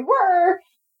to where we were,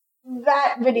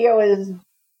 that video is,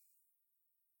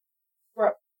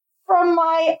 from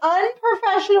my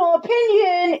unprofessional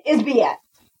opinion, is BS.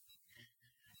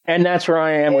 And that's where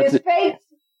I am with It's fake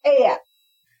AF.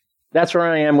 That's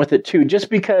where I am with it too. Just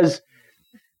because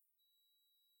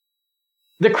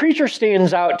the creature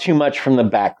stands out too much from the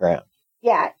background.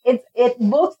 Yeah, it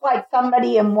looks like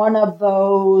somebody in one of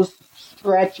those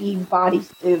stretchy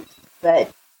bodysuits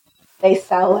that they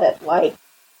sell at like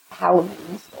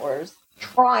Halloween stores,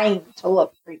 trying to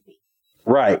look creepy.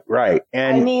 Right.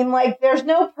 And I mean, like, there's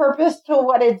no purpose to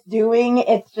what it's doing.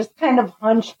 It's just kind of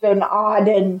hunched and odd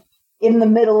and in the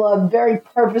middle of very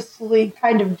purposely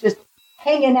kind of just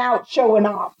hanging out, showing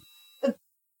off.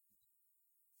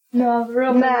 No, the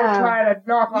real thing is trying to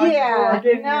knock on your door and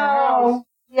get in your house.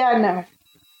 Yeah, no.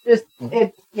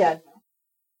 No.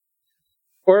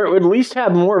 Or it would at least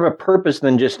have more of a purpose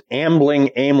than just ambling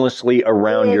aimlessly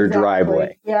around your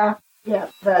driveway. Yeah,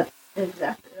 that's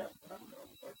exactly what I'm going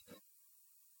for.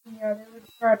 Yeah, they would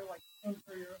try to, like,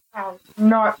 enter your house,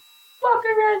 not walk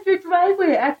around your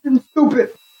driveway acting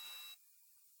stupid.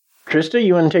 Krista,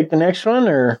 you want to take the next one,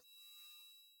 or?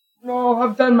 No,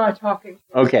 I've done my talking.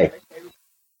 Okay.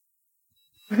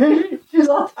 She's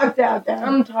all tucked out now.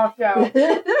 I'm talked out.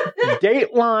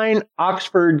 Dateline,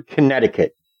 Oxford,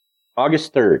 Connecticut,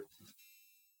 August 3rd.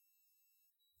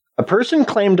 A person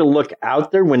claimed to look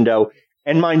out their window,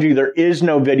 and mind you, there is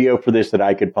no video for this that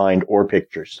I could find or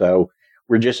pictures, so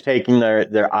we're just taking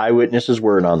their eyewitness's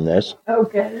word on this.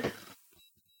 Okay.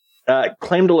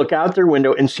 Claimed to look out their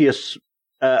window and see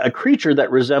a creature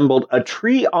that resembled a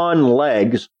tree on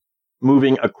legs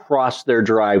moving across their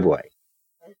driveway.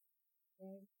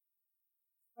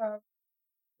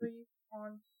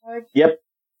 Yep.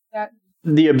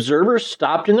 The observers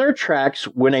stopped in their tracks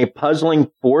when a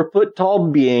puzzling 4-foot-tall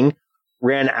being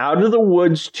ran out of the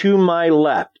woods to my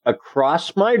left,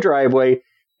 across my driveway,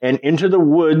 and into the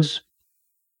woods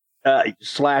 /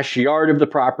 yard of the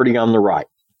property on the right.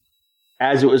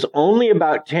 As it was only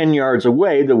about 10 yards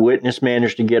away, the witness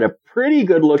managed to get a pretty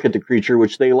good look at the creature,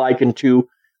 which they likened to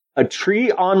a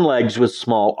tree on legs with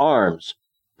small arms,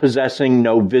 possessing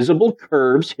no visible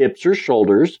curves, hips, or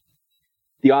shoulders.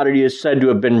 The oddity is said to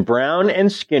have been brown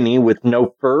and skinny with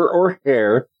no fur or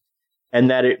hair, and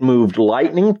that it moved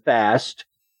lightning fast.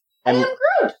 I am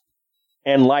Groot.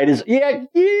 And light as... Yeah, I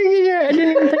didn't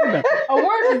even think about that. A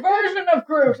worse version of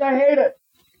Groot. I hate it.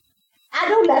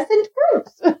 Adolescent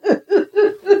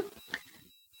Groot.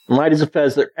 Light as a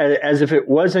feather, as if it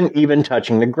wasn't even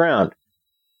touching the ground.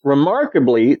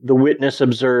 Remarkably, the witness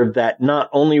observed that not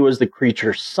only was the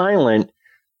creature silent,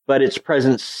 but its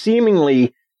presence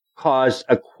seemingly caused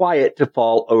a quiet to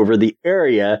fall over the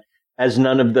area, as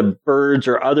none of the birds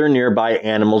or other nearby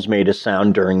animals made a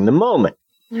sound during the moment.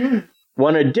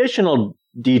 One additional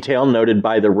detail noted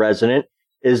by the resident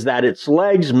is that its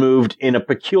legs moved in a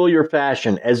peculiar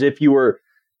fashion, as if it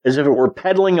were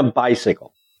pedaling a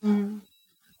bicycle.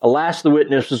 Alas, the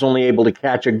witness was only able to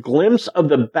catch a glimpse of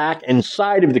the back and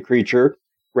side of the creature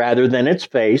rather than its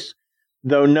face,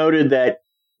 though noted that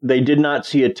they did not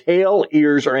see a tail,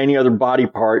 ears, or any other body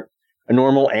part a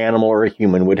normal animal or a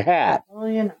human would have. Well,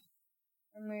 you know.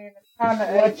 I mean, it's kind of...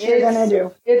 What you gonna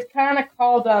do? It's kind of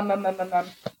called,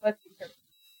 let's see here.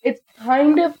 It's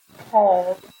kind of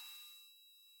called...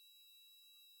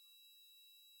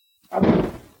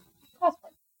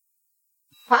 cosplay.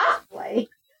 Cosplay?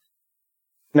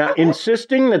 Now,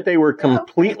 insisting that they were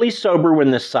completely sober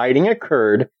when the sighting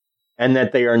occurred, and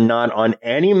that they are not on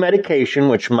any medication,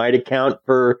 which might account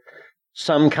for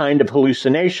some kind of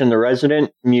hallucination. The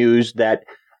resident mused that,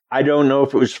 I don't know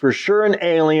if it was for sure an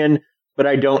alien, but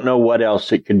I don't know what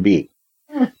else it could be.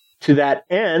 To that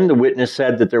end, the witness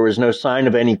said that there was no sign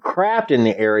of any craft in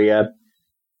the area,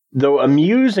 though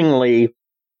amusingly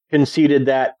conceded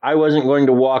that I wasn't going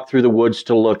to walk through the woods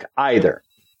to look either.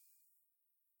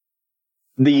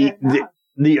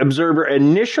 The observer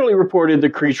initially reported the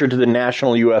creature to the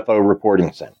National UFO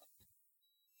Reporting Center.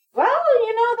 Well,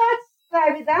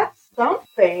 that's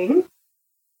something.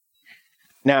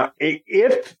 Now,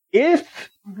 if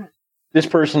this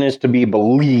person is to be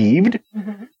believed,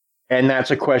 and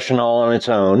that's a question all on its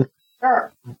own,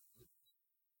 Sure.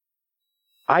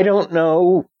 I don't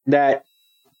know that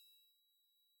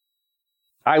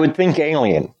I would think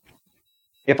alien.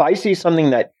 If I see something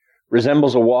that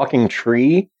resembles a walking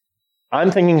tree,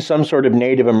 I'm thinking some sort of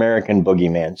Native American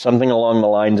boogeyman, something along the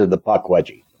lines of the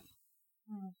Pukwudgie.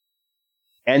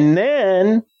 And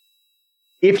then,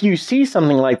 if you see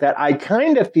something like that, I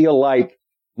kind of feel like,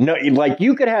 no, like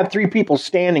you could have three people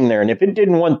standing there, and if it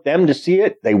didn't want them to see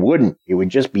it, they wouldn't. It would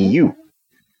just be you.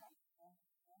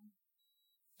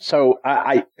 So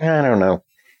I don't know.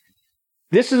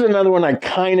 This is another one I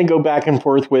kind of go back and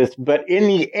forth with, but in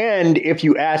the end, if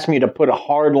you ask me to put a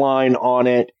hard line on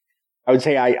it, I would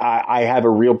say I have a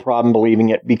real problem believing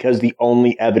it, because the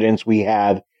only evidence we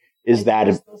have is that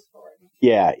of,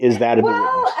 is that of the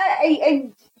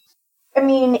witness. I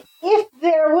mean, if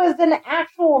there was an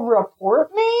actual report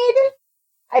made,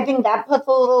 I think that puts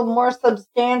a little more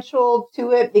substantial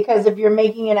to it, because if you're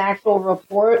making an actual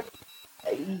report,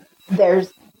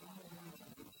 there's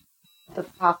the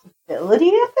possibility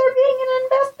of there being an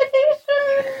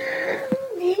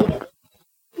investigation.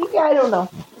 I don't know.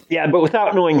 Yeah, but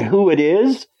without knowing who it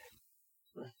is,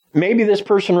 maybe this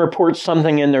person reports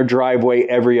something in their driveway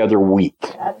every other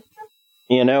week.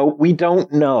 You know, we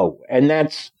don't know. And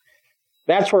that's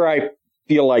where I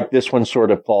feel like this one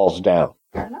sort of falls down.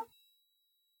 Fair enough.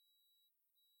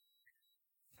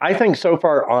 I think so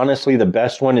far, honestly, the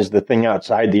best one is the thing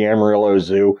outside the Amarillo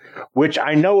Zoo, which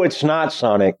I know it's not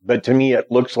Sonic, but to me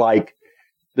it looks like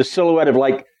the silhouette of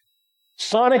like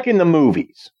Sonic in the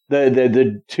movies,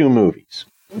 the two movies.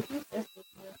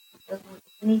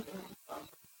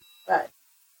 But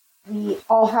we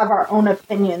all have our own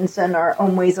opinions and our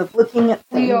own ways of looking at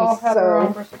things. We all have our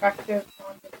own perspective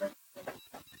on different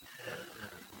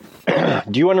things.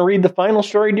 Do you want to read the final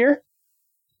story, dear?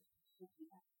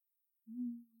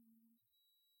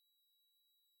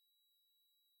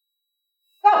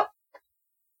 So,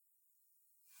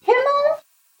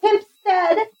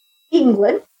 Hempstead,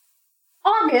 England,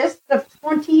 August of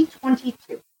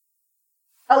 2022.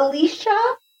 Alicia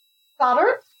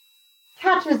Stoddart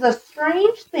catches a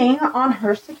strange thing on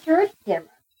her security camera.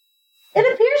 It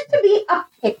appears to be a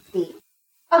pixie,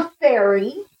 a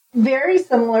fairy, very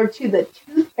similar to the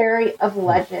Tooth Fairy of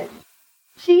legend.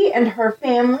 She and her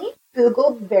family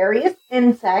Googled various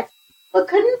insects, but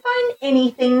couldn't find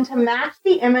anything to match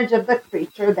the image of the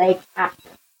creature they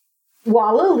captured.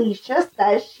 While Alicia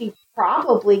says she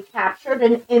probably captured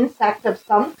an insect of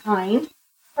some kind,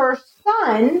 her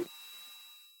son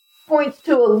points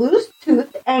to a loose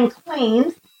tooth and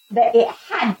claims that it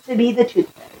had to be the Tooth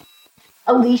Fairy.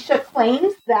 Alicia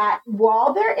claims that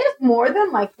while there is more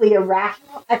than likely a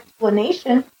rational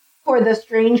explanation for the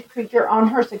strange creature on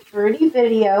her security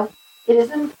video, it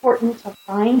is important to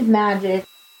find magic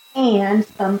and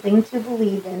something to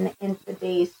believe in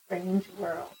today's strange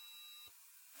world.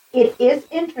 It is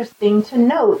interesting to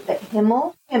note that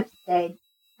Hemel Hempstead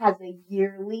has a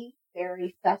yearly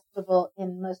fairy festival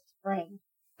in the spring.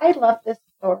 I love this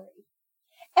story.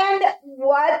 And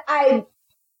what I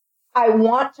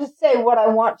want to say, what I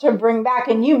want to bring back,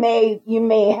 and you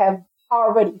may have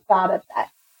already thought of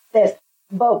this,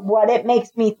 but what it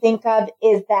makes me think of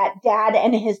is that dad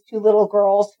and his two little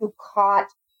girls who caught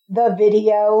the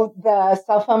video, the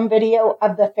cell phone video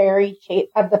of the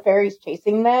fairies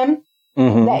chasing them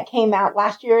that came out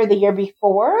last year or the year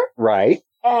before. Right.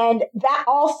 And that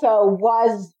also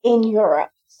was in Europe.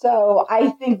 So I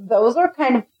think those are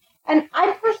kind of, and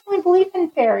I personally believe in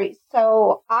fairies.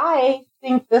 So I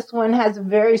think this one has a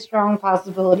very strong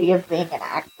possibility of being an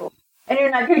actual. And you're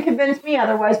not going to convince me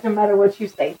otherwise, no matter what you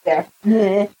say there.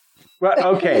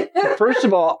 Well, okay. First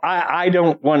of all, I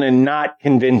don't want to not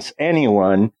convince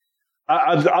anyone.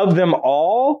 Of them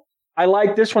all, I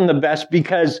like this one the best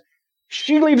because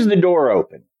she leaves the door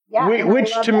open. Yeah,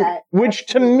 which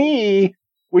to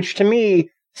me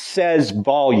says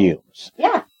volumes.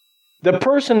 Yeah. The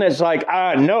person that's like,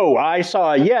 no, I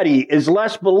saw a Yeti is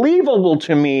less believable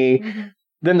to me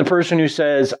than the person who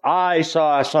says, I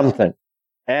saw something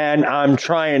and I'm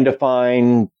trying to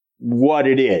find what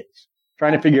it is,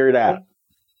 trying to figure it out.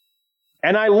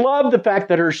 And I love the fact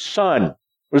that her son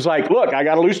was like, look, I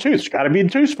got a loose tooth. It's got to be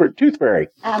the tooth fairy.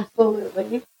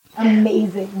 Absolutely.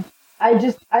 Amazing. I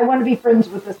want to be friends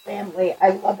with this family.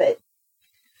 I love it.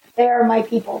 They are my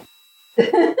people.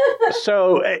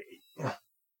 So,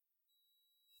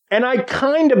 and I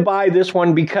kind of buy this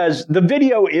one because the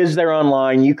video is there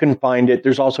online. You can find it.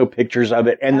 There's also pictures of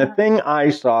it. And the thing I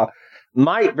saw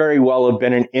might very well have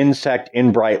been an insect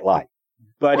in bright light.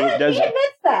 But it doesn't. He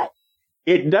admits that.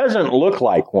 It doesn't look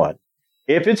like one.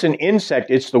 If it's an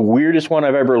insect, it's the weirdest one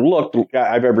I've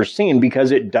ever seen,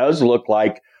 because it does look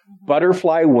like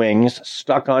butterfly wings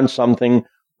stuck on something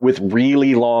with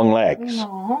really long legs.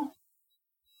 Aww.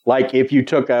 Like if you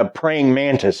took a praying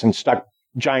mantis and stuck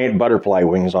giant butterfly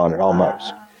wings on it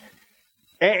almost.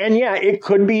 And yeah, it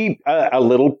could be a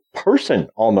little person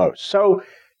almost. So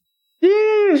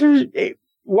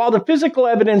while the physical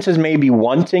evidence is maybe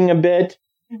wanting a bit,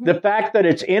 the fact that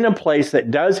it's in a place that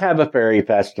does have a fairy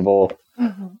festival,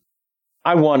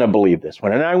 I want to believe this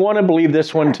one. And I want to believe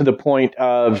this one to the point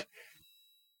of,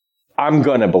 I'm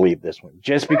going to believe this one.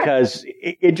 Just because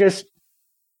it just,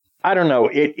 I don't know,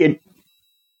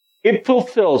 it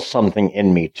fulfills something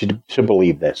in me to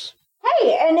believe this.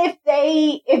 Hey, and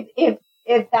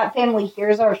if that family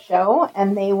hears our show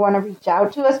and they want to reach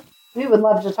out to us, we would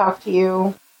love to talk to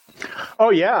you. Oh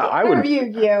yeah, I would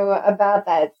interview you about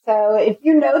that. So if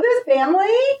you know this family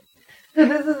that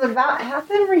this is about, have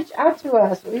them reach out to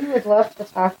us. We would love to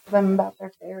talk to them about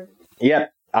their fairies.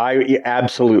 Yep,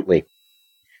 absolutely.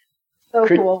 So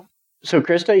cool. So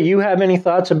Krista, you have any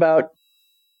thoughts about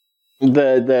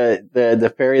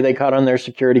the fairy they caught on their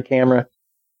security camera,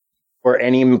 or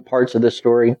any parts of the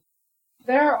story?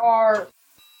 There are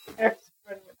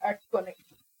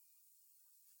explanations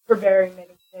for very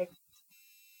many things.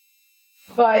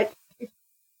 But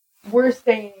we're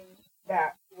saying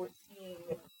that we're seeing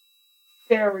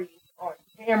fairies on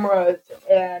cameras,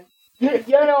 and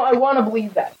I want to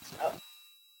believe that stuff.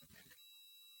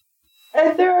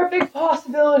 And there are big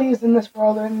possibilities in this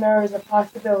world, and there is a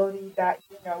possibility that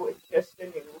it's just a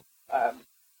new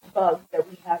bug that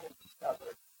we haven't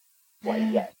discovered quite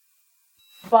yet.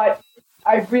 But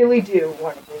I really do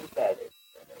want to believe that it's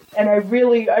fairies, and I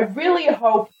really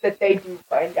hope that they do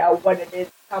find out what it is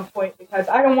at some point, because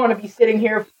I don't want to be sitting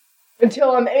here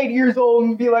until I'm 80 years old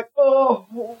and be like, oh,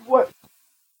 what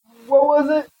was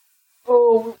it?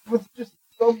 Oh, it was just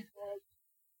something.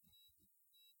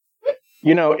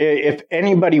 If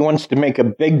anybody wants to make a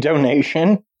big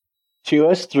donation to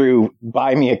us through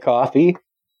Buy Me a Coffee,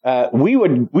 we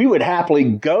would happily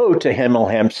go to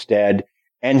Hemel Hempstead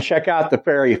and check out the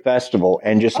fairy festival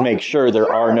and just make sure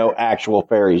there are no actual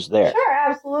fairies there. Sure,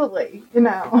 absolutely.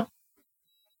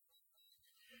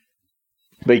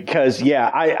 Because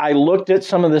I looked at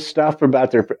some of the stuff about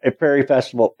their fairy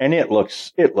festival, and it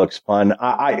looks fun.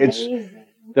 It's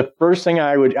the first thing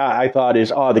I thought is,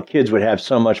 the kids would have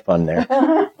so much fun there.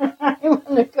 I want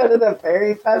to go to the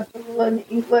fairy festival in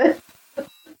England.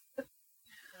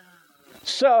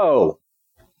 So,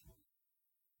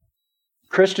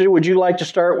 Krista, would you like to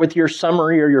start with your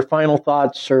summary or your final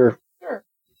thoughts Sure.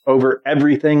 over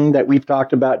everything that we've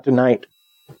talked about tonight?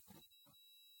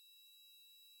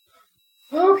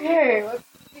 Okay, let's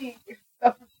see.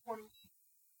 Stuff of 20.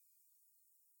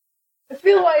 I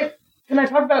feel like, can I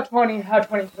talk about how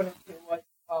 2022 was?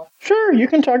 Well, Sure, you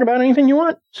can talk about anything you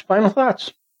want. It's final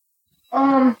thoughts.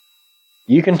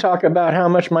 You can talk about how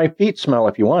much my feet smell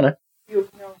if you want to.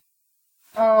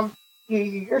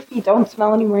 Your feet don't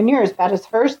smell anywhere near as bad as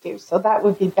hers do, so that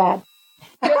would be bad.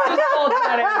 Guess whose fault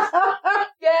that is?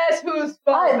 Guess whose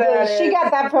fault that is? She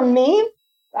got that from me.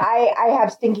 I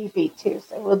have stinky feet too,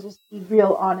 so we'll just be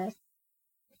real honest.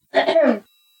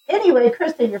 Anyway,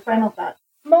 Krista, your final thoughts.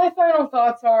 My final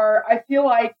thoughts are, I feel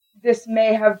like this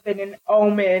may have been an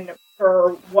omen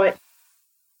for what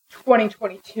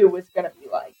 2022 is going to be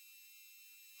like.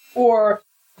 Or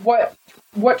what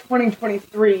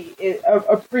 2023 is,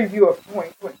 a preview of 2023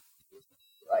 is going to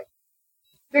be like.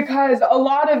 Because a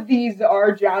lot of these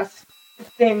are just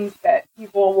things that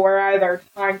people were either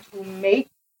trying to make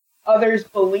others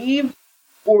believe,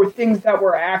 or things that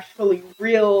were actually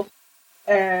real,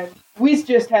 and we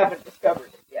just haven't discovered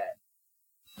it yet.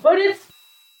 But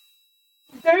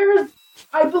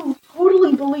I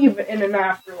totally believe in an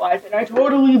afterlife, and I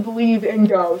totally believe in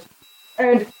ghosts,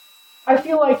 and I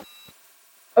feel like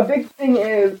a big thing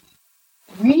is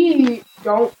we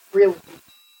don't really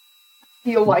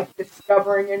feel like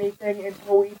discovering anything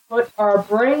until we put our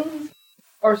brains,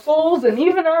 our souls, and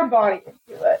even our body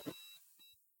into it.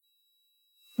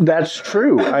 That's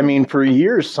true. I mean, for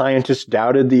years, scientists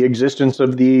doubted the existence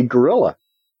of the gorilla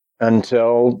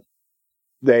until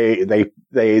they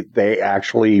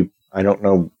actually, I don't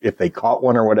know if they caught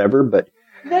one or whatever, but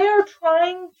They are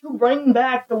trying to bring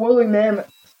back the woolly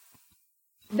mammoths.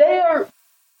 They're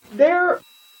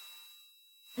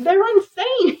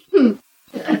insane.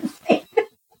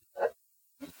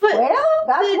 But Well,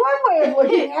 that's one way of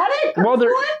looking at it. well,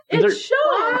 it shows.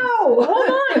 Wow. Hold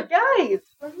on, guys.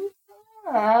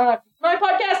 My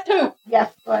podcast too.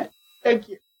 Yes, but Thank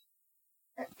you.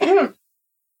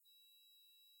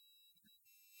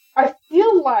 I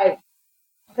feel like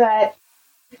that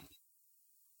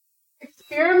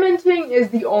experimenting is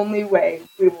the only way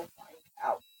we will find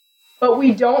out. But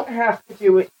we don't have to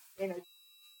do it in a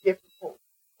difficult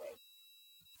way.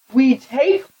 We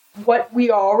take what we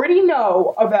already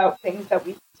know about things that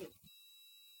we've seen,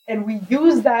 and we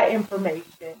use that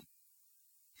information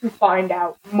to find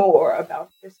out more about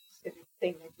the specific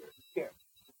thing that you're experiencing.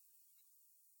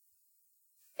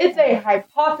 It's a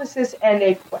hypothesis and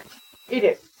a question. It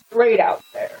is straight out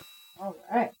there. all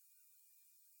right.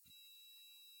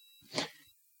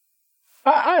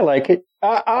 I like it.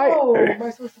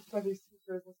 My social studies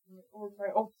teacher is listening, or my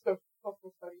old social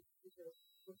studies teacher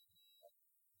is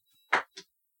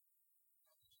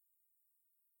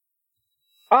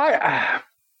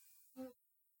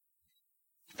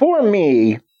For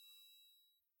me,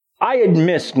 I had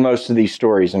missed most of these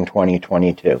stories in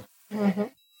 2022. Mm-hmm.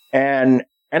 And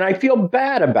I feel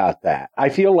bad about that. I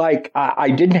feel like I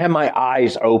didn't have my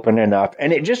eyes open enough.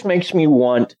 And it just makes me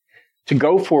want to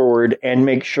go forward and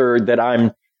make sure that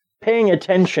I'm paying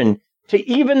attention to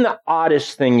even the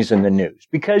oddest things in the news,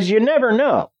 because you never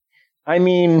know. I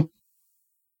mean,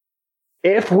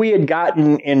 if we had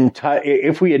gotten in touch,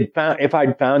 if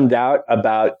I'd found out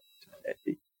about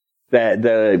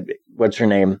the what's her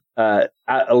name,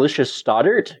 Alicia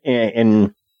Stoddart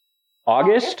in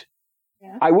August,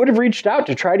 Yeah. I would have reached out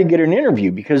to try to get an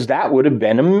interview, because that would have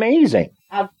been amazing.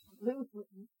 Absolutely.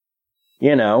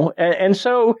 You know, and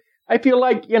so I feel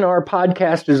like, you know, our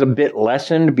podcast is a bit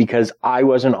lessened because I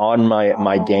wasn't on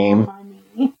my game.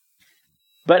 Money.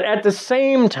 But at the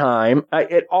same time,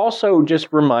 it also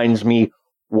just reminds me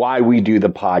why we do the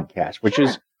podcast, which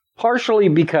is partially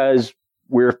because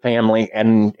we're family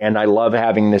and I love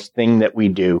having this thing that we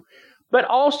do, but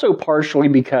also partially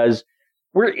because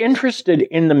we're interested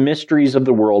in the mysteries of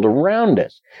the world around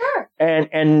us. Sure.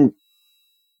 And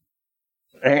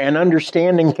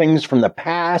understanding things from the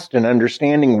past and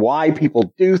understanding why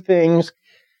people do things.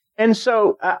 And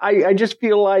so I just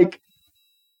feel like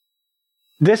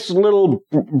this little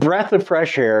breath of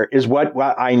fresh air is what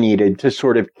I needed to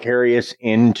sort of carry us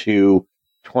into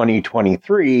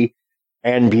 2023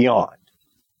 and beyond.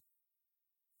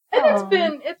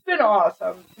 And it's been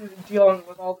awesome dealing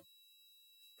with all the.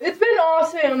 It's been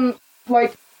awesome,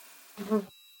 like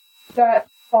that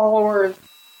followers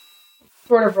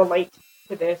sort of relate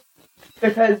to this,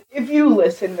 because if you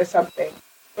listen to something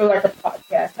or like a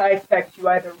podcast, I expect you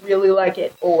either really like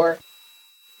it or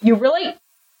you relate.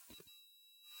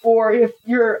 Or if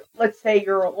you're, let's say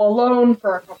you're alone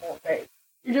for a couple of days,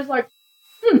 you're just like,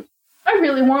 I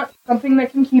really want something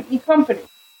that can keep me company.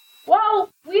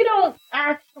 Well, we don't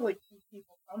actually keep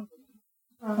people company.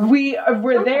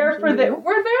 We're there for them.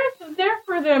 We're there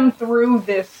for them through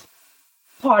this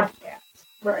podcast,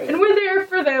 Right. and we're there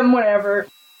for them whenever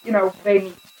they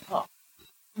need to talk.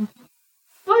 Mm-hmm.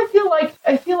 So I feel like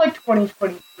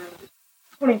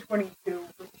 2022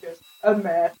 was just a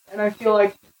mess, and I feel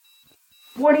like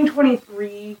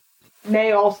 2023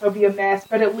 may also be a mess,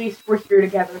 but at least we're here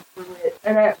together through it,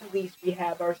 and at least we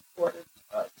have our supporters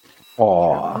with us.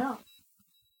 Aw.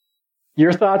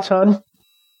 Your thoughts, hon?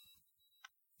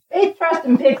 Faith, trust,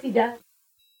 and pixie dust.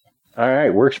 All right,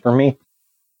 works for me.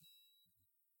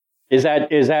 Is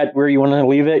that where you want to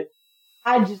leave it?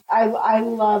 I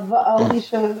love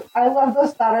Alicia. I love the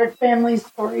Stoddart family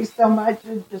story so much.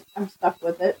 I'm stuck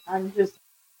with it.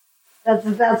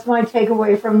 That's my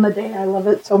takeaway from the day. I love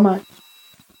it so much.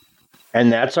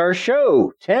 And that's our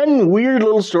show. 10 weird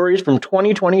little stories from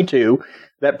 2022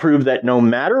 that prove that no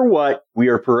matter what, we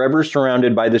are forever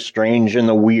surrounded by the strange and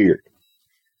the weird.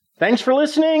 Thanks for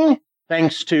listening.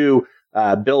 Thanks to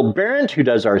Bill Barrett, who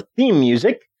does our theme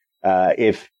music.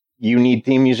 If you need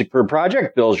theme music for a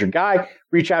project, Bill's your guy.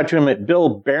 Reach out to him at Bill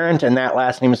Barrett, and that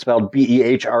last name is spelled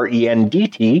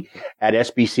BEHRENDT at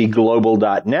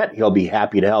sbcglobal.net. He'll be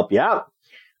happy to help you out.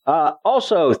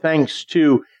 Also, thanks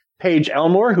to Paige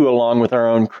Elmore, who, along with our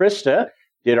own Krista,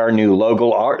 did our new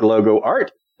logo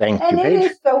art. Thank you, And Paige.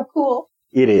 it is so cool.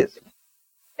 It is.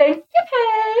 Thank you,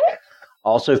 Paige.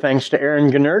 Also, thanks to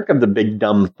Aaron Gnurk of the Big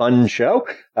Dumb Fun Show,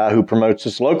 who promotes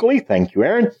us locally. Thank you,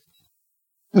 Aaron.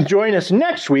 Join us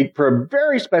next week for a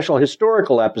very special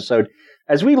historical episode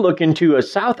as we look into a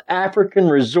South African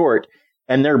resort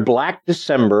and their Black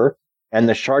December and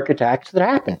the shark attacks that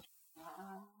happened.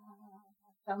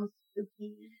 Sounds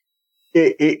spooky.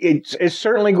 It's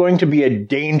certainly going to be a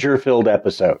danger-filled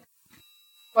episode.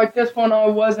 Like this one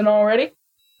wasn't already?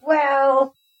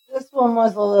 Well, this one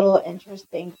was a little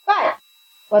interesting, but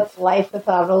what's life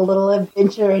without a little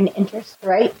adventure and interest,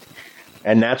 right?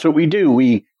 And that's what we do.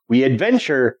 We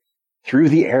adventure through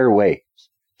the airwaves.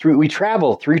 We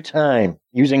travel through time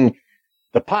using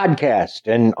the podcast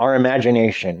and our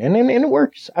imagination. And it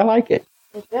works. I like it.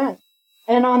 It does.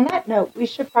 And on that note, we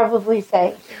should probably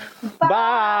say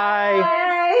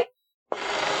Bye.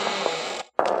 bye.